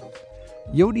visitors.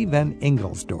 Jody van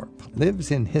Engelsdorp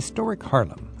lives in historic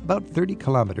Haarlem, about 30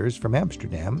 kilometers from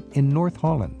Amsterdam in North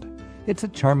Holland. It's a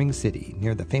charming city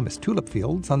near the famous tulip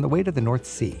fields on the way to the North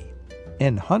Sea.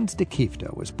 And Hans de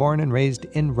Kiefte was born and raised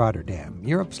in Rotterdam,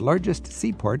 Europe's largest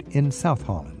seaport in South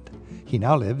Holland. He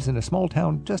now lives in a small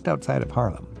town just outside of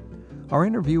Haarlem. Our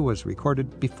interview was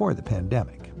recorded before the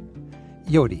pandemic.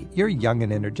 Jody, you're young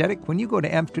and energetic. When you go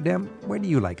to Amsterdam, where do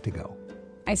you like to go?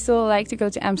 I still like to go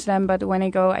to Amsterdam, but when I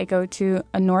go to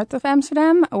north of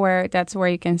Amsterdam, that's where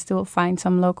you can still find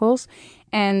some locals.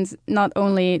 And not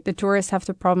only the tourists have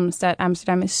the problems that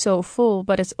Amsterdam is so full,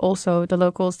 but it's also the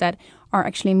locals that are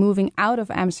actually moving out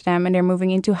of Amsterdam and they're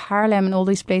moving into Haarlem and all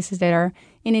these places that are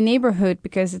in a neighborhood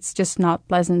because it's just not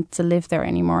pleasant to live there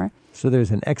anymore. So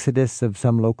there's an exodus of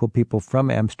some local people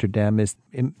from Amsterdam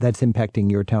that's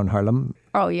impacting your town, Haarlem?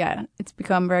 Oh, yeah. It's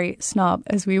become very snob,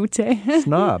 as we would say.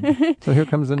 Snob? So here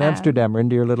comes an Amsterdammer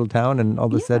into your little town, and all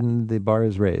of a sudden the bar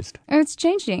is raised. It's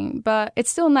changing, but it's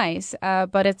still nice.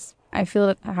 But I feel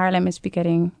that Haarlem is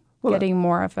getting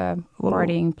more of a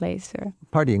partying place.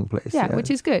 Partying place. Yeah, which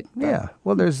is good. Yeah.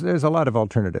 Well, there's a lot of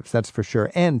alternatives, that's for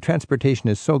sure. And transportation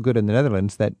is so good in the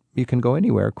Netherlands that you can go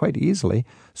anywhere quite easily.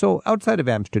 So outside of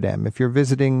Amsterdam, if you're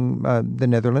visiting the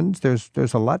Netherlands,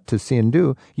 there's a lot to see and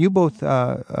do. You both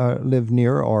live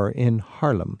near or in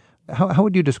Haarlem. How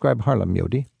would you describe Haarlem,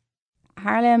 Jody?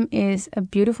 Haarlem is a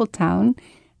beautiful town.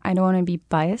 I don't want to be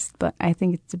biased, but I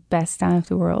think it's the best town of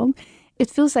the world. It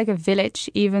feels like a village,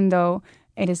 even though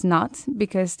it is not,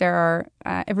 because there are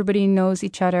everybody knows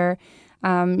each other.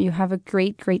 You have a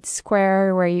great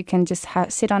square where you can just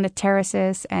sit on the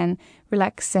terraces and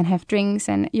relax and have drinks,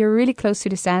 and you're really close to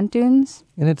the sand dunes.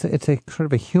 And it's a sort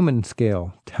of a human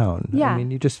scale town. Yeah. I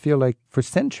mean, you just feel like for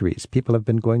centuries people have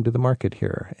been going to the market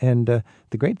here. And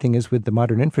the great thing is with the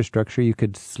modern infrastructure, you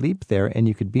could sleep there and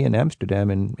you could be in Amsterdam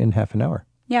in half an hour.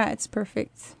 Yeah, it's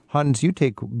perfect. Hans, you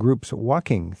take groups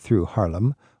walking through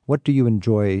Haarlem. What do you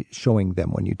enjoy showing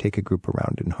them when you take a group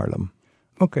around in Haarlem?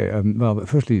 Okay, well,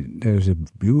 firstly, there's a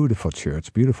beautiful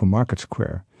church, beautiful market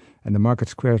square. And the market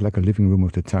square is like a living room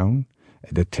of the town.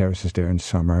 The terraces there in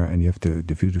summer, and you have the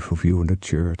beautiful view of the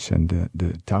church, and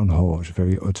the town hall is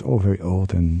it's all very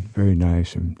old and very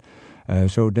nice. And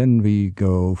so then we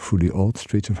go through the old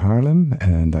streets of Haarlem,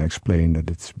 and I explain that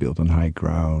it's built on high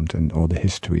ground and all the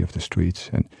history of the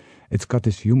streets. And it's got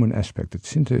this human aspect.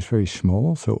 Sinter is very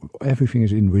small, so everything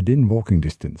is within walking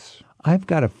distance. I've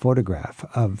got a photograph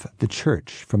of the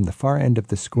church from the far end of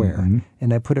the square,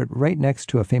 and I put it right next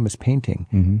to a famous painting,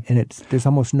 and there's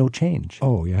almost no change.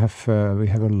 Oh, we have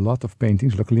a lot of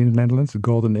paintings, luckily in the Netherlands, the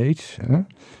Golden Age.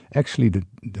 Actually, the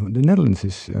Netherlands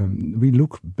is, we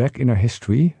look back in our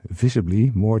history visibly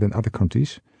more than other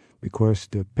countries, because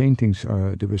the paintings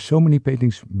there were so many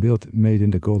paintings made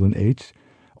in the Golden Age,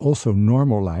 also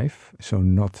normal life, so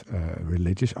not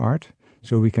religious art.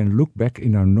 So we can look back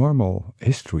in our normal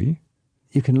history.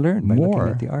 You can learn by looking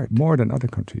at the art. More than other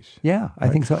countries. Yeah, I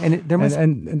think so. And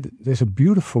and there's a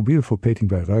beautiful, beautiful painting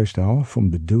by Ruysdael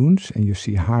from the dunes. And you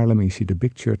see Haarlem, and you see the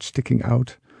big church sticking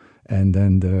out. And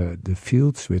then the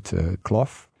fields with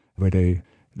cloth, where they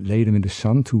lay them in the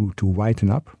sun to whiten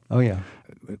up. Oh, yeah.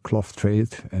 Cloth trade,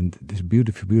 and this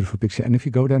beautiful, beautiful picture. And if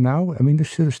you go there now, I mean,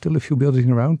 there's still a few buildings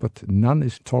around, but none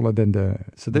is taller than the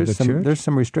So there's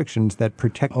some restrictions that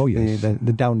protect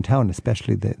the downtown,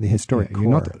 especially the historic core.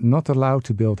 You're not allowed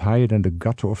to build higher than the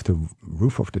gutter of the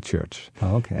roof of the church.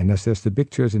 Oh, okay. And as there's the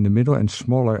big church in the middle and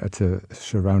smaller at the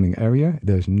surrounding area,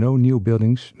 there's no new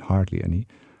buildings, hardly any,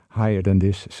 higher than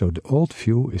this. So the old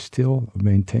view is still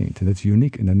maintained, and it's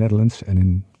unique in the Netherlands and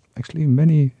in actually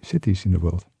many cities in the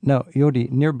world. Now, Jody,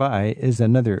 nearby is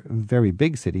another very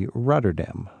big city,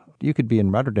 Rotterdam. You could be in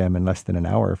Rotterdam in less than an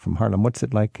hour from Haarlem. What's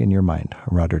it like in your mind,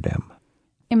 Rotterdam?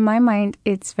 In my mind,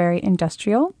 it's very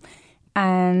industrial,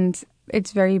 and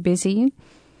it's very busy,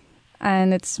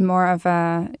 and it's more of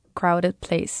a crowded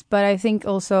place. But I think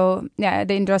also,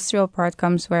 the industrial part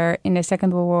comes where in the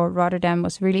Second World War, Rotterdam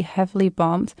was really heavily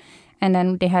bombed, and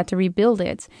then they had to rebuild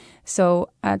it. So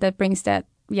that brings that,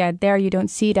 there you don't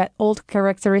see that old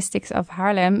characteristics of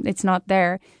Haarlem. It's not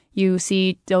there. You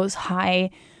see those high,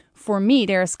 for me,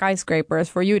 they're skyscrapers.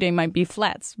 For you, they might be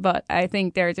flats, but I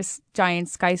think they're just giant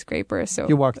skyscrapers. So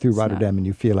you walk through Rotterdam and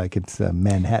you feel like it's a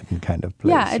Manhattan kind of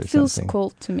place. Yeah, it feels something.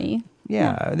 cold to me.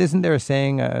 Yeah. Isn't there a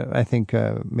saying, I think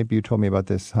maybe you told me about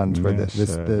this, Hans, where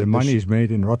the money is made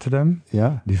in Rotterdam,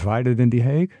 divided in The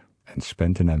Hague, and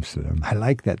spent in Amsterdam. I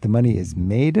like that. The money is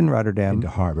made in Rotterdam. In the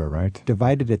harbor, right?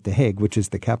 Divided at The Hague, which is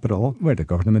the capital. Where the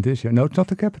government is. No, it's not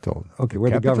the capital. Okay,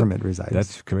 where the government resides.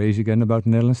 That's crazy again about the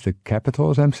Netherlands. The capital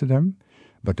is Amsterdam,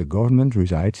 but the government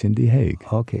resides in The Hague.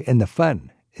 Okay, and the fun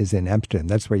is in Amsterdam.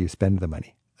 That's where you spend the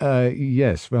money.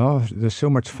 Yes, well, there's so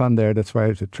much fun there. That's why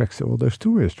it attracts all those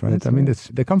tourists, right? I mean,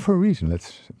 they come for a reason.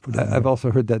 Let's put it I've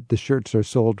also heard that the shirts are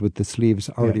sold with the sleeves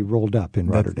already rolled up in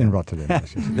Rotterdam. In Rotterdam,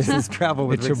 yes. This is Travel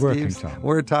with Rick Steves. Time.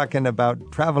 We're talking about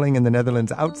traveling in the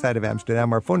Netherlands outside of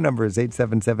Amsterdam. Our phone number is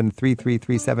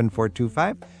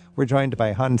 877-333-7425. We're joined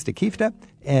by Hans de Kiefte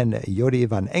and Jody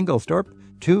van Engelsdorp,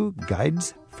 two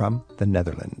guides from the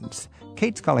Netherlands.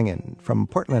 Kate's calling in from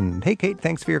Portland. Hey, Kate,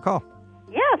 thanks for your call.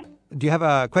 Yes. Do you have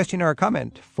a question or a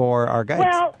comment for our guides?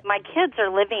 Well, my kids are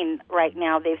living right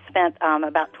now. They've spent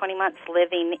about 20 months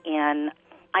living in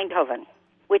Eindhoven,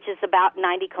 which is about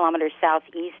 90 kilometers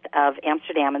southeast of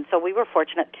Amsterdam. And so we were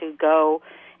fortunate to go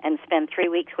and spend 3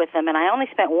 weeks with them. And I only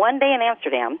spent 1 day in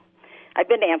Amsterdam. I've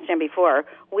been to Amsterdam before.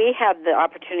 We had the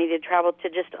opportunity to travel to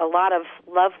just a lot of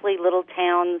lovely little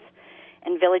towns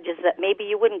and villages that maybe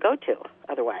you wouldn't go to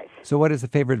otherwise. So what is a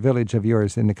favorite village of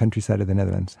yours in the countryside of the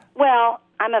Netherlands? Well,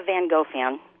 I'm a Van Gogh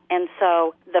fan. And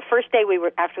so the first day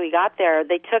after we got there,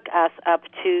 they took us up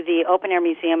to the Open Air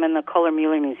Museum and the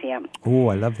Kohler-Muller Museum. Oh,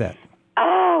 I love that.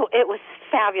 Oh, it was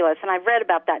fabulous. And I've read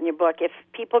about that in your book. If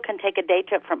people can take a day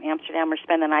trip from Amsterdam or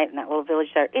spend the night in that little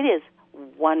village there, it is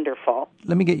wonderful.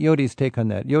 Let me get Jody's take on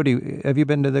that. Jody, have you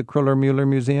been to the Kohler-Muller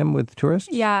Museum with tourists?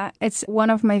 Yeah, it's one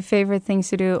of my favorite things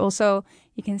to do. Also,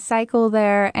 you can cycle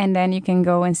there, and then you can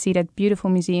go and see that beautiful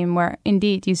museum where,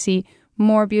 indeed, you see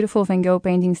more beautiful Van Gogh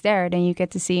paintings there than you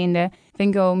get to see in the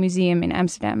Van Gogh Museum in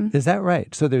Amsterdam. Is that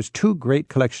right? So there's two great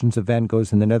collections of Van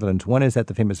Goghs in the Netherlands. One is at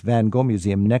the famous Van Gogh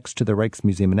Museum next to the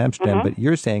Rijksmuseum in Amsterdam, but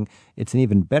you're saying it's an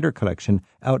even better collection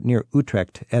out near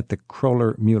Utrecht at the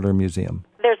Kröller-Müller Museum.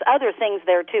 There's other things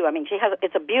there too. I mean,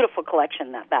 it's a beautiful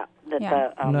collection that the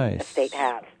Nice. estate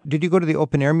has. Did you go to the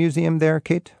open air museum there,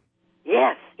 Kate?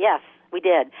 Yes, we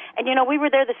did. And we were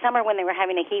there this summer when they were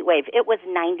having a heat wave. It was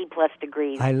 90+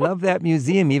 degrees. I love that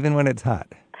museum even when it's hot.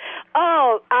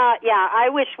 Oh, yeah. I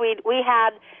wish we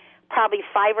had probably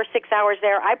 5 or 6 hours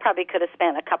there. I probably could have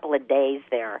spent a couple of days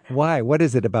there. Why? What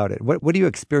is it about it? What do you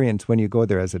experience when you go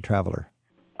there as a traveler?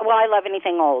 Well, I love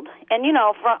anything old. And,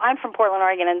 I'm from Portland,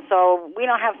 Oregon, and so we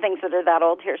don't have things that are that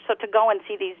old here. So to go and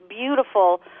see these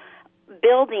beautiful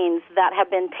buildings that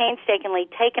have been painstakingly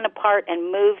taken apart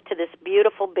and moved to this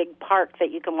beautiful big park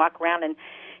that you can walk around, and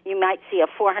you might see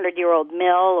a 400-year-old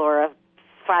mill or a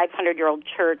 500-year-old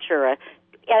church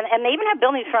and they even have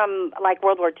buildings from, like,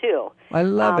 World War II. I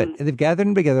love it. They've gathered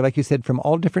them together, like you said, from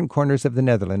all different corners of the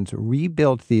Netherlands,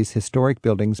 rebuilt these historic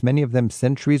buildings, many of them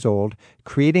centuries old,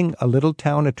 creating a little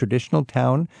town, a traditional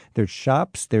town. There's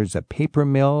shops, there's a paper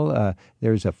mill,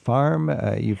 there's a farm,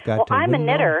 you've got... Well, I'm a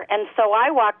knitter, and so I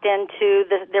walked into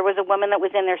there was a woman that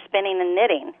was in there spinning and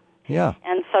knitting. Yeah.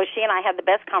 And so she and I had the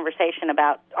best conversation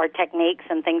about our techniques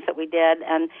and things that we did.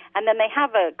 And then they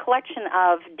have a collection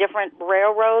of different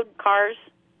railroad cars.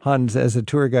 Hans, as a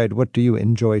tour guide, what do you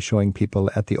enjoy showing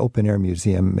people at the Open Air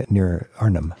Museum near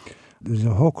Arnhem? There's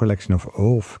a whole collection of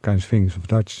all kinds of things, of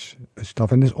Dutch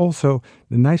stuff. And there's also,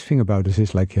 the nice thing about this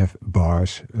is like you have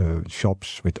bars,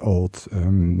 shops with old,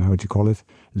 how would you call it?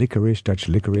 Licorice, Dutch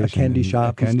licorice. A candy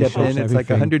shop, you step in, it's like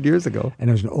 100 years ago. And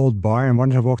there's an old bar, and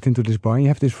once I walked into this bar, and you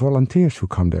have these volunteers who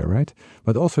come there, right?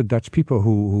 But also Dutch people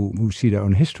who see their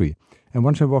own history. And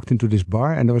once I walked into this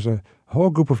bar, and there was a whole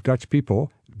group of Dutch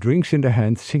people, drinks in their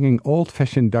hand, singing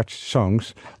old-fashioned Dutch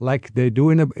songs like they do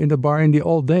in the bar in the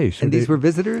old days. So and these were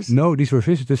visitors? No, these were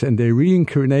visitors, and they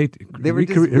reincarnate. They were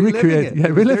just reliving it. Yeah,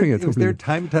 reliving it. It was their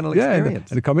time tunnel experience.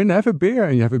 And they come in and have a beer,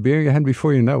 and you have a beer in your hand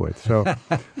before you know it. So,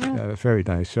 very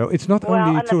nice. So it's not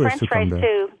only tourists who come there.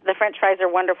 Too. The French fries are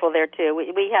wonderful there, too.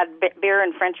 We had beer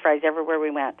and French fries everywhere we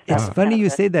went. So it's funny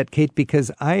you say that, Kate, because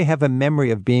I have a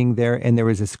memory of being there, and there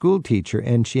was a school teacher,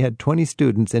 and she had 20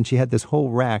 students, and she had this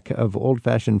whole rack of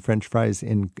old-fashioned French fries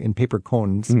in paper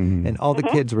cones, and all the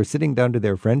kids were sitting down to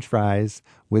their French fries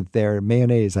with their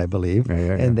mayonnaise, I believe,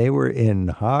 and they were in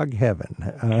hog heaven.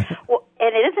 Well,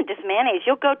 and it isn't just mayonnaise.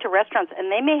 You'll go to restaurants,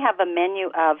 and they may have a menu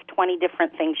of 20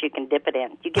 different things you can dip it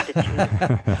in. You get to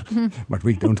choose. But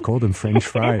we don't call them French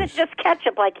fries. It isn't just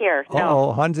ketchup like here. No.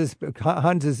 Oh, Hans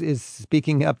is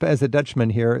speaking up as a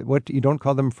Dutchman here. What, you don't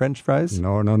call them French fries?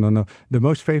 No. The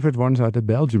most favorite ones are the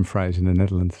Belgian fries in the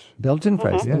Netherlands. Belgian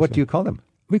fries? Yes, what do you call them?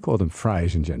 We call them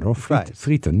fries in general. Fries.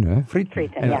 Frieten.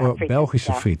 Frieten, And or frieten,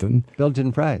 Belgische frieten.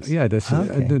 Belgian fries. Yeah,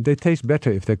 Okay. They taste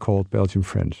better if they're called Belgian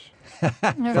French.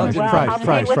 Belgian Well, I'll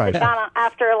fries. tell you,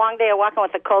 after a long day of walking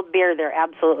with a cold beer, they're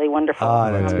absolutely wonderful. Oh,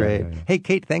 that's great. Yeah. Hey,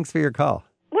 Kate, thanks for your call.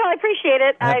 Well, I appreciate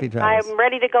it. Happy travels. I'm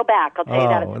ready to go back. I'll tell you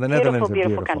that. It's the a Netherlands are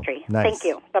beautiful beautiful. country. Nice. Thank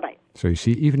you. Bye-bye. So you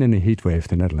see, even in a heat wave,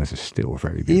 the Netherlands is still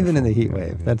very beautiful. Even in the heat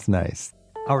wave. That's nice.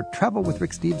 Our Travel with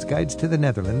Rick Steves guides to the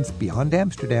Netherlands beyond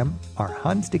Amsterdam are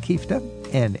Hans de Kiefte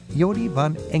and Jody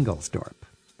van Engelsdorp.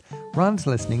 Ron's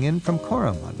listening in from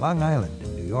Coram on Long Island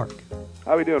in New York.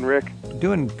 How are we doing, Rick?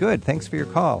 Doing good. Thanks for your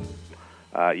call.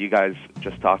 You guys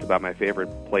just talked about my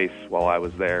favorite place while I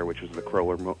was there, which was the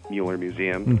Kröller-Müller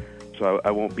Museum. So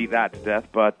I won't beat that to death.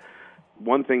 But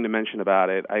one thing to mention about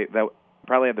it, that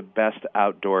probably had the best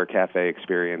outdoor cafe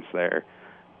experience there,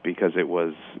 because it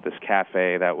was this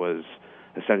cafe that was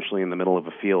essentially in the middle of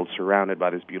a field surrounded by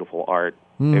this beautiful art.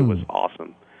 It was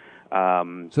awesome.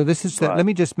 So this is, let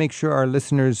me just make sure our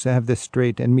listeners have this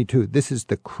straight, and me too. This is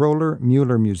the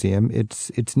Kröller-Müller Museum.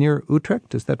 It's near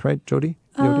Utrecht, is that right, Jody?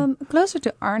 Closer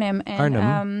to Arnhem. And,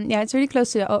 Arnhem. it's really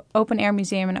close to the Open Air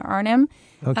Museum in Arnhem.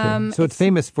 Okay, so it's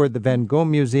famous for the Van Gogh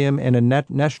Museum and a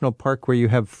national park where you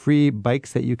have free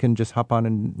bikes that you can just hop on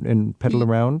and pedal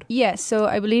around? Yes, so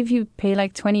I believe you pay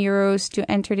like 20 euros to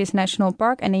enter this national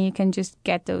park, and then you can just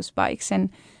get those bikes. And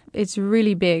it's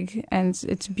really big, and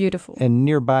it's beautiful. And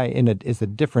nearby is a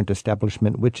different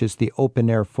establishment, which is the Open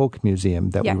Air Folk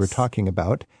Museum that we were talking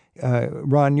about.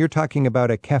 Ron, you're talking about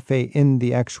a cafe in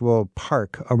the actual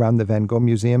park around the Van Gogh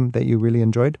Museum that you really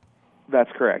enjoyed? That's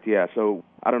correct, yeah. So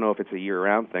I don't know if it's a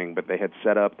year-round thing, but they had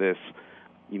set up this,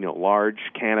 large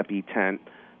canopy tent,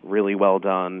 really well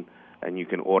done, and you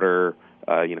can order,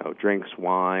 drinks,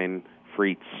 wine,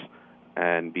 frites,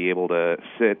 and be able to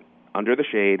sit under the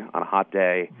shade on a hot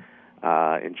day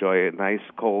enjoy a nice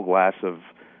cold glass of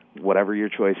whatever your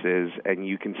choice is, and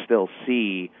you can still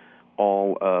see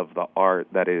all of the art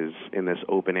that is in this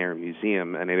open-air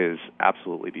museum, and it is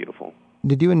absolutely beautiful.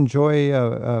 Did you enjoy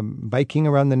biking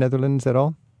around the Netherlands at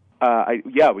all?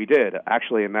 Yeah, we did,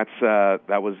 actually, and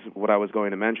that was what I was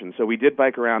going to mention. So we did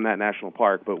bike around that national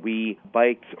park, but we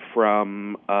biked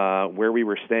from where we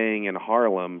were staying in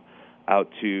Haarlem out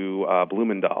to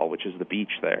Bloemendaal, which is the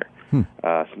beach there,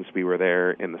 since we were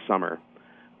there in the summer.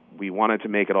 We wanted to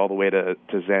make it all the way to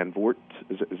Zandvoort.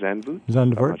 Is it Zandvoort?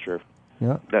 Zandvoort. I'm not sure.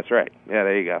 Yeah. That's right. Yeah,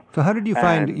 there you go. So how did you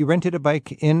find, you rented a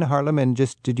bike in Haarlem and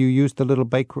did you use the little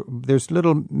bike, there's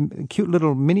cute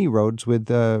little mini roads with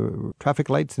traffic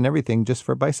lights and everything just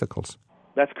for bicycles.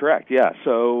 That's correct, yeah.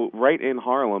 So right in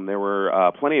Haarlem, there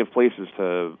were plenty of places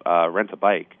to rent a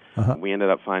bike. Uh-huh. We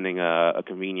ended up finding a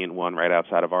convenient one right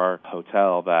outside of our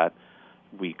hotel that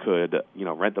we could,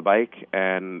 rent the bike,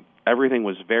 and everything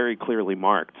was very clearly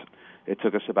marked. It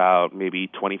took us about maybe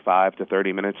 25 to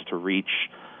 30 minutes to reach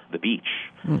the beach.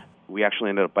 We actually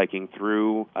ended up biking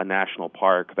through a national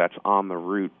park that's on the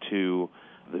route to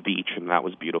the beach, and that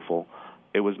was beautiful.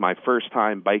 It was my first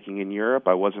time biking in Europe.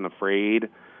 I wasn't afraid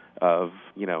of,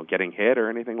 getting hit or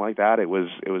anything like that. It was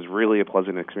really a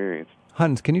pleasant experience.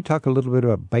 Hans, can you talk a little bit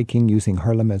about biking using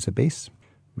Haarlem as a base?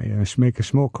 May I make a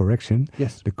small correction?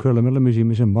 Yes. The Kröller-Müller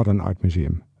Museum is a modern art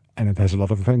museum, and it has a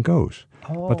lot of Van Goghs.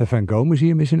 Oh. But the Van Gogh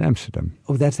Museum is in Amsterdam.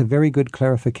 Oh, that's a very good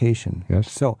clarification. Yes.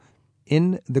 So,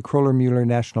 in the Kröller-Müller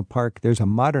National Park, there's a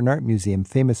modern art museum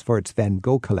famous for its Van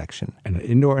Gogh collection. And an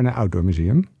indoor and an outdoor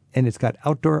museum. And it's got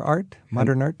outdoor art,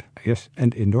 modern art? Yes,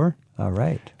 and indoor. All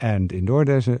right. And indoor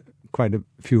there's quite a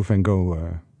few Van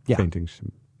Gogh paintings.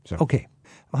 So. Okay.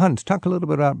 Hans, talk a little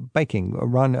bit about biking.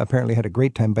 Ron apparently had a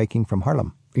great time biking from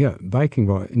Haarlem. Yeah, biking.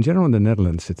 Well, in general in the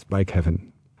Netherlands, it's bike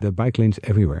heaven. There are bike lanes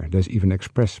everywhere. There's even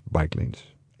express bike lanes.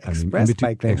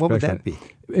 Bike lane, what would that be?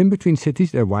 In between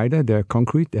cities, they're wider, they're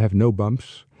concrete, they have no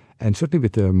bumps. And certainly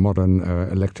with the modern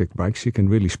electric bikes, you can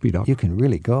really speed up. You can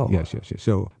really go. Yes.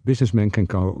 So businessmen can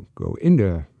go in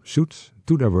their suits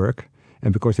to their work.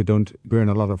 And because they don't burn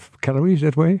a lot of calories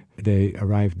that way, they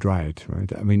arrive dried,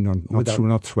 right? I mean,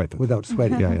 not sweated. Without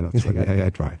sweating. Not sweating.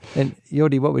 Yeah, dry. And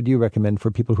Jody, what would you recommend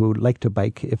for people who like to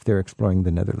bike if they're exploring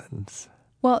the Netherlands?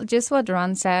 Well, just what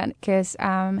Ron said, because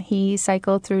he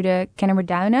cycled through the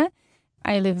Kennemerduinen.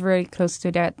 I live very close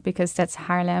to that because that's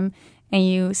Haarlem. And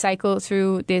you cycle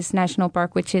through this national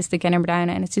park, which is the Kennemerduinen,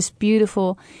 and it's just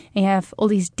beautiful. And you have all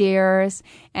these deers.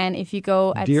 And if you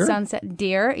go at sunset,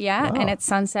 deer, yeah. Wow. And at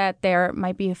sunset, there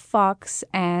might be a fox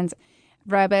and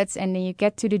rabbits. And then you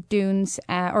get to the dunes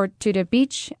or to the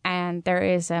beach, and there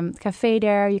is a cafe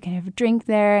there. You can have a drink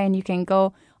there, and you can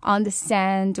go on the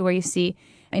sand where you see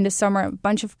in the summer a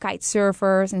bunch of kite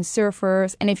surfers and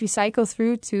surfers. And if you cycle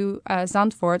through to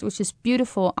Zandvoort, which is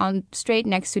beautiful, on straight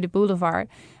next to the boulevard,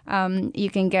 you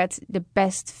can get the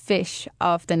best fish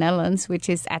of the Netherlands, which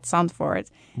is at Zandvoort.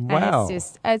 Wow. And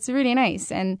it's really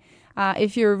nice. And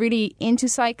if you're really into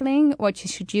cycling, what you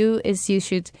should do is you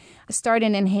should start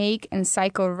in Den Haag and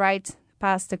cycle right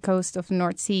past the coast of the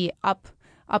North Sea up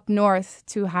north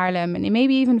to Haarlem, and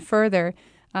maybe even further.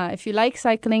 If you like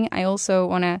cycling, I also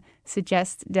want to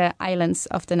suggest the islands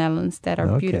of the Netherlands that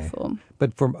are beautiful.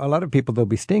 But for a lot of people, they'll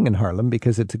be staying in Haarlem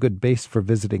because it's a good base for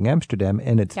visiting Amsterdam,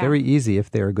 and it's very easy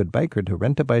if they're a good biker to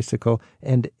rent a bicycle.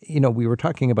 And, we were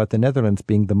talking about the Netherlands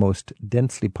being the most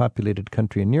densely populated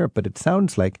country in Europe, but it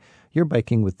sounds like you're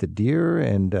biking with the deer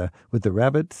and with the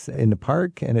rabbits in the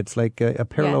park, and it's like a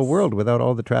parallel world without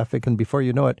all the traffic. And before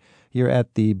you know it, you're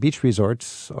at the beach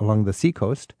resorts along the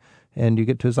seacoast, and you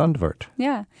get to Zandvoort.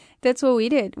 Yeah, that's what we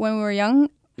did. When we were young,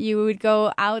 you would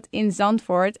go out in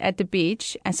Zandvoort at the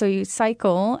beach. And so you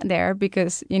cycle there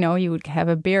because, you would have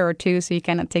a beer or two, so you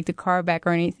cannot take the car back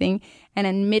or anything. And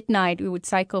at midnight, we would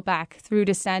cycle back through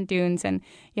the sand dunes, and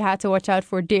you had to watch out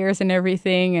for deers and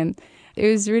everything. And it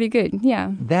was really good,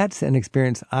 yeah. That's an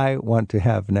experience I want to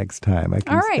have next time.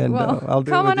 All right, I'll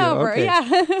do come it with on you. over, Okay.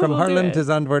 yeah. From Haarlem to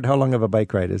Zandvoort, how long of a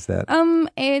bike ride is that?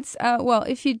 It's,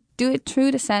 if you do it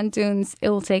through the sand dunes, it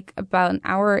will take about an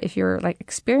hour if you're,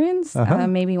 experienced,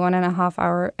 maybe 1.5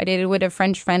 hours. I did it with a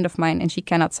French friend of mine, and she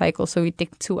cannot cycle, so we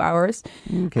take 2 hours.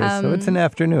 Okay, so it's an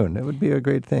afternoon. It would be a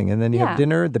great thing. And then you have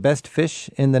dinner, the best fish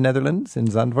in the Netherlands, in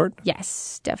Zandvoort?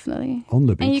 Yes, definitely. On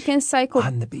the beach. And you can cycle.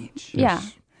 On the beach. Yeah.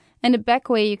 Yes. And the back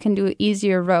way, you can do an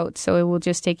easier road, so it will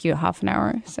just take you half an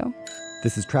hour. So.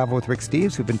 This is Travel with Rick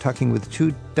Steves. We've been talking with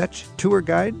two Dutch tour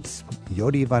guides,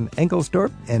 Jody van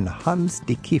Enkelsdorp and Hans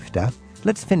de Kiefta.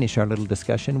 Let's finish our little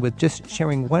discussion with just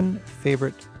sharing one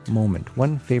favorite moment,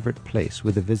 one favorite place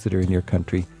with a visitor in your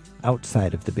country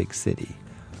outside of the big city.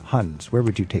 Hans, where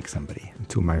would you take somebody?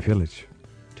 To my village.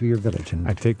 To your village?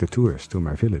 I take the tourists to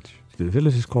my village. The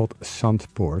village is called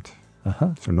Zandpoort.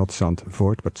 So not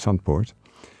Zandvoort, but Zandpoort.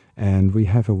 And we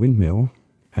have a windmill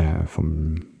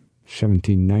from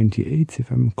 1798, if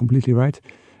I'm completely right.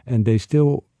 And they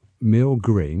still mill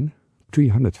grain,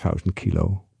 300,000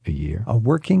 kilo a year. A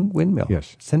working windmill?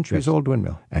 Yes. Centuries-old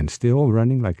windmill. And still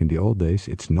running like in the old days.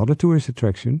 It's not a tourist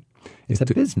attraction. It's a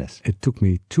business. It took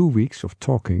me 2 weeks of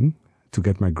talking to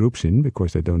get my groups in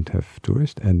because they don't have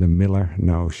tourists. And the miller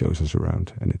now shows us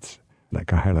around. And it's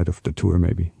like a highlight of the tour,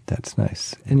 maybe. That's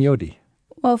nice. And Jodi?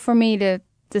 Well, for me, the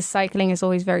cycling is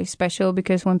always very special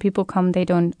because when people come, they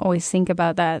don't always think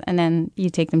about that. And then you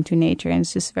take them to nature and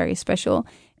it's just very special.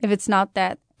 If it's not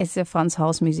that, it's the Frans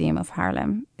Hals Museum of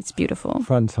Haarlem. It's beautiful.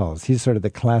 Frans Hals. He's sort of the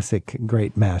classic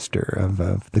great master of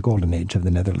the golden age of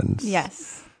the Netherlands.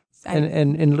 Yes. And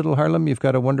in Little Haarlem, you've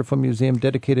got a wonderful museum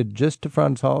dedicated just to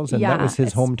Frans Hals, and that was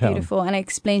his hometown. Yeah, it's beautiful. And it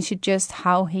explains you just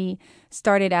how he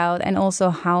started out and also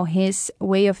how his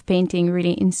way of painting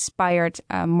really inspired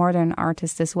modern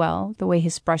artists as well, the way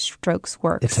his brush strokes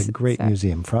work. It's a great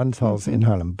museum, Frans Hals in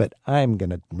Haarlem. But I'm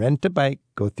going to rent a bike,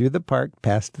 go through the park,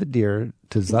 past the deer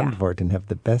to Zandvoort and have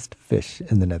the best fish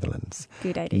in the Netherlands.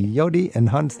 Good idea. Jodi and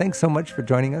Hans, thanks so much for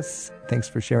joining us. Thanks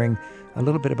for sharing a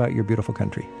little bit about your beautiful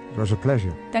country. It was a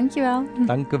pleasure. Dankjewel.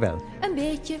 Dank u wel. Een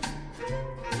beetje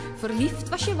verliefd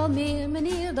was je wel meer,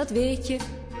 meneer, dat weet je.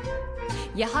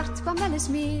 Je hart kwam wel eens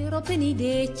meer op een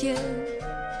ideetje.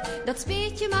 Dat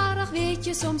speet je, maar ach weet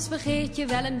je, soms vergeet je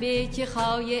wel een beetje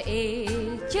gauw je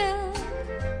eetje.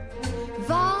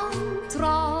 Van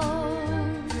trouw.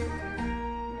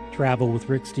 Travel with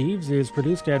Rick Steves is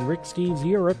produced at Rick Steves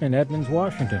Europe in Edmonds,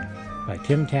 Washington by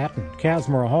Tim Tatton,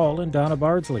 Casmore Hall, and Donna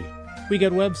Bardsley. We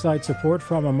get website support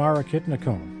from Amara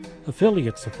Kitnacone,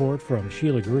 affiliate support from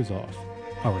Sheila Gruzoff.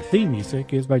 Our theme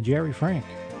music is by Jerry Frank.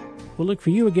 We'll look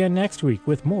for you again next week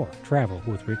with more Travel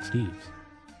with Rick Steves.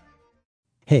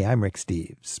 Hey, I'm Rick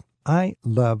Steves. I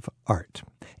love art.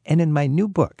 And in my new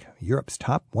book, Europe's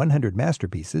Top 100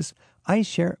 Masterpieces, I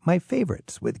share my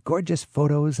favorites with gorgeous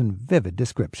photos and vivid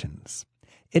descriptions.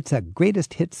 It's a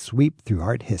greatest hits sweep through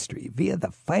art history via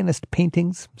the finest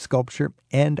paintings, sculpture,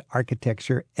 and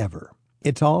architecture ever.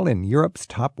 It's all in Europe's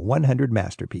Top 100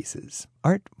 Masterpieces,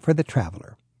 Art for the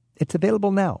Traveler. It's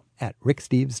available now at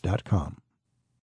ricksteves.com.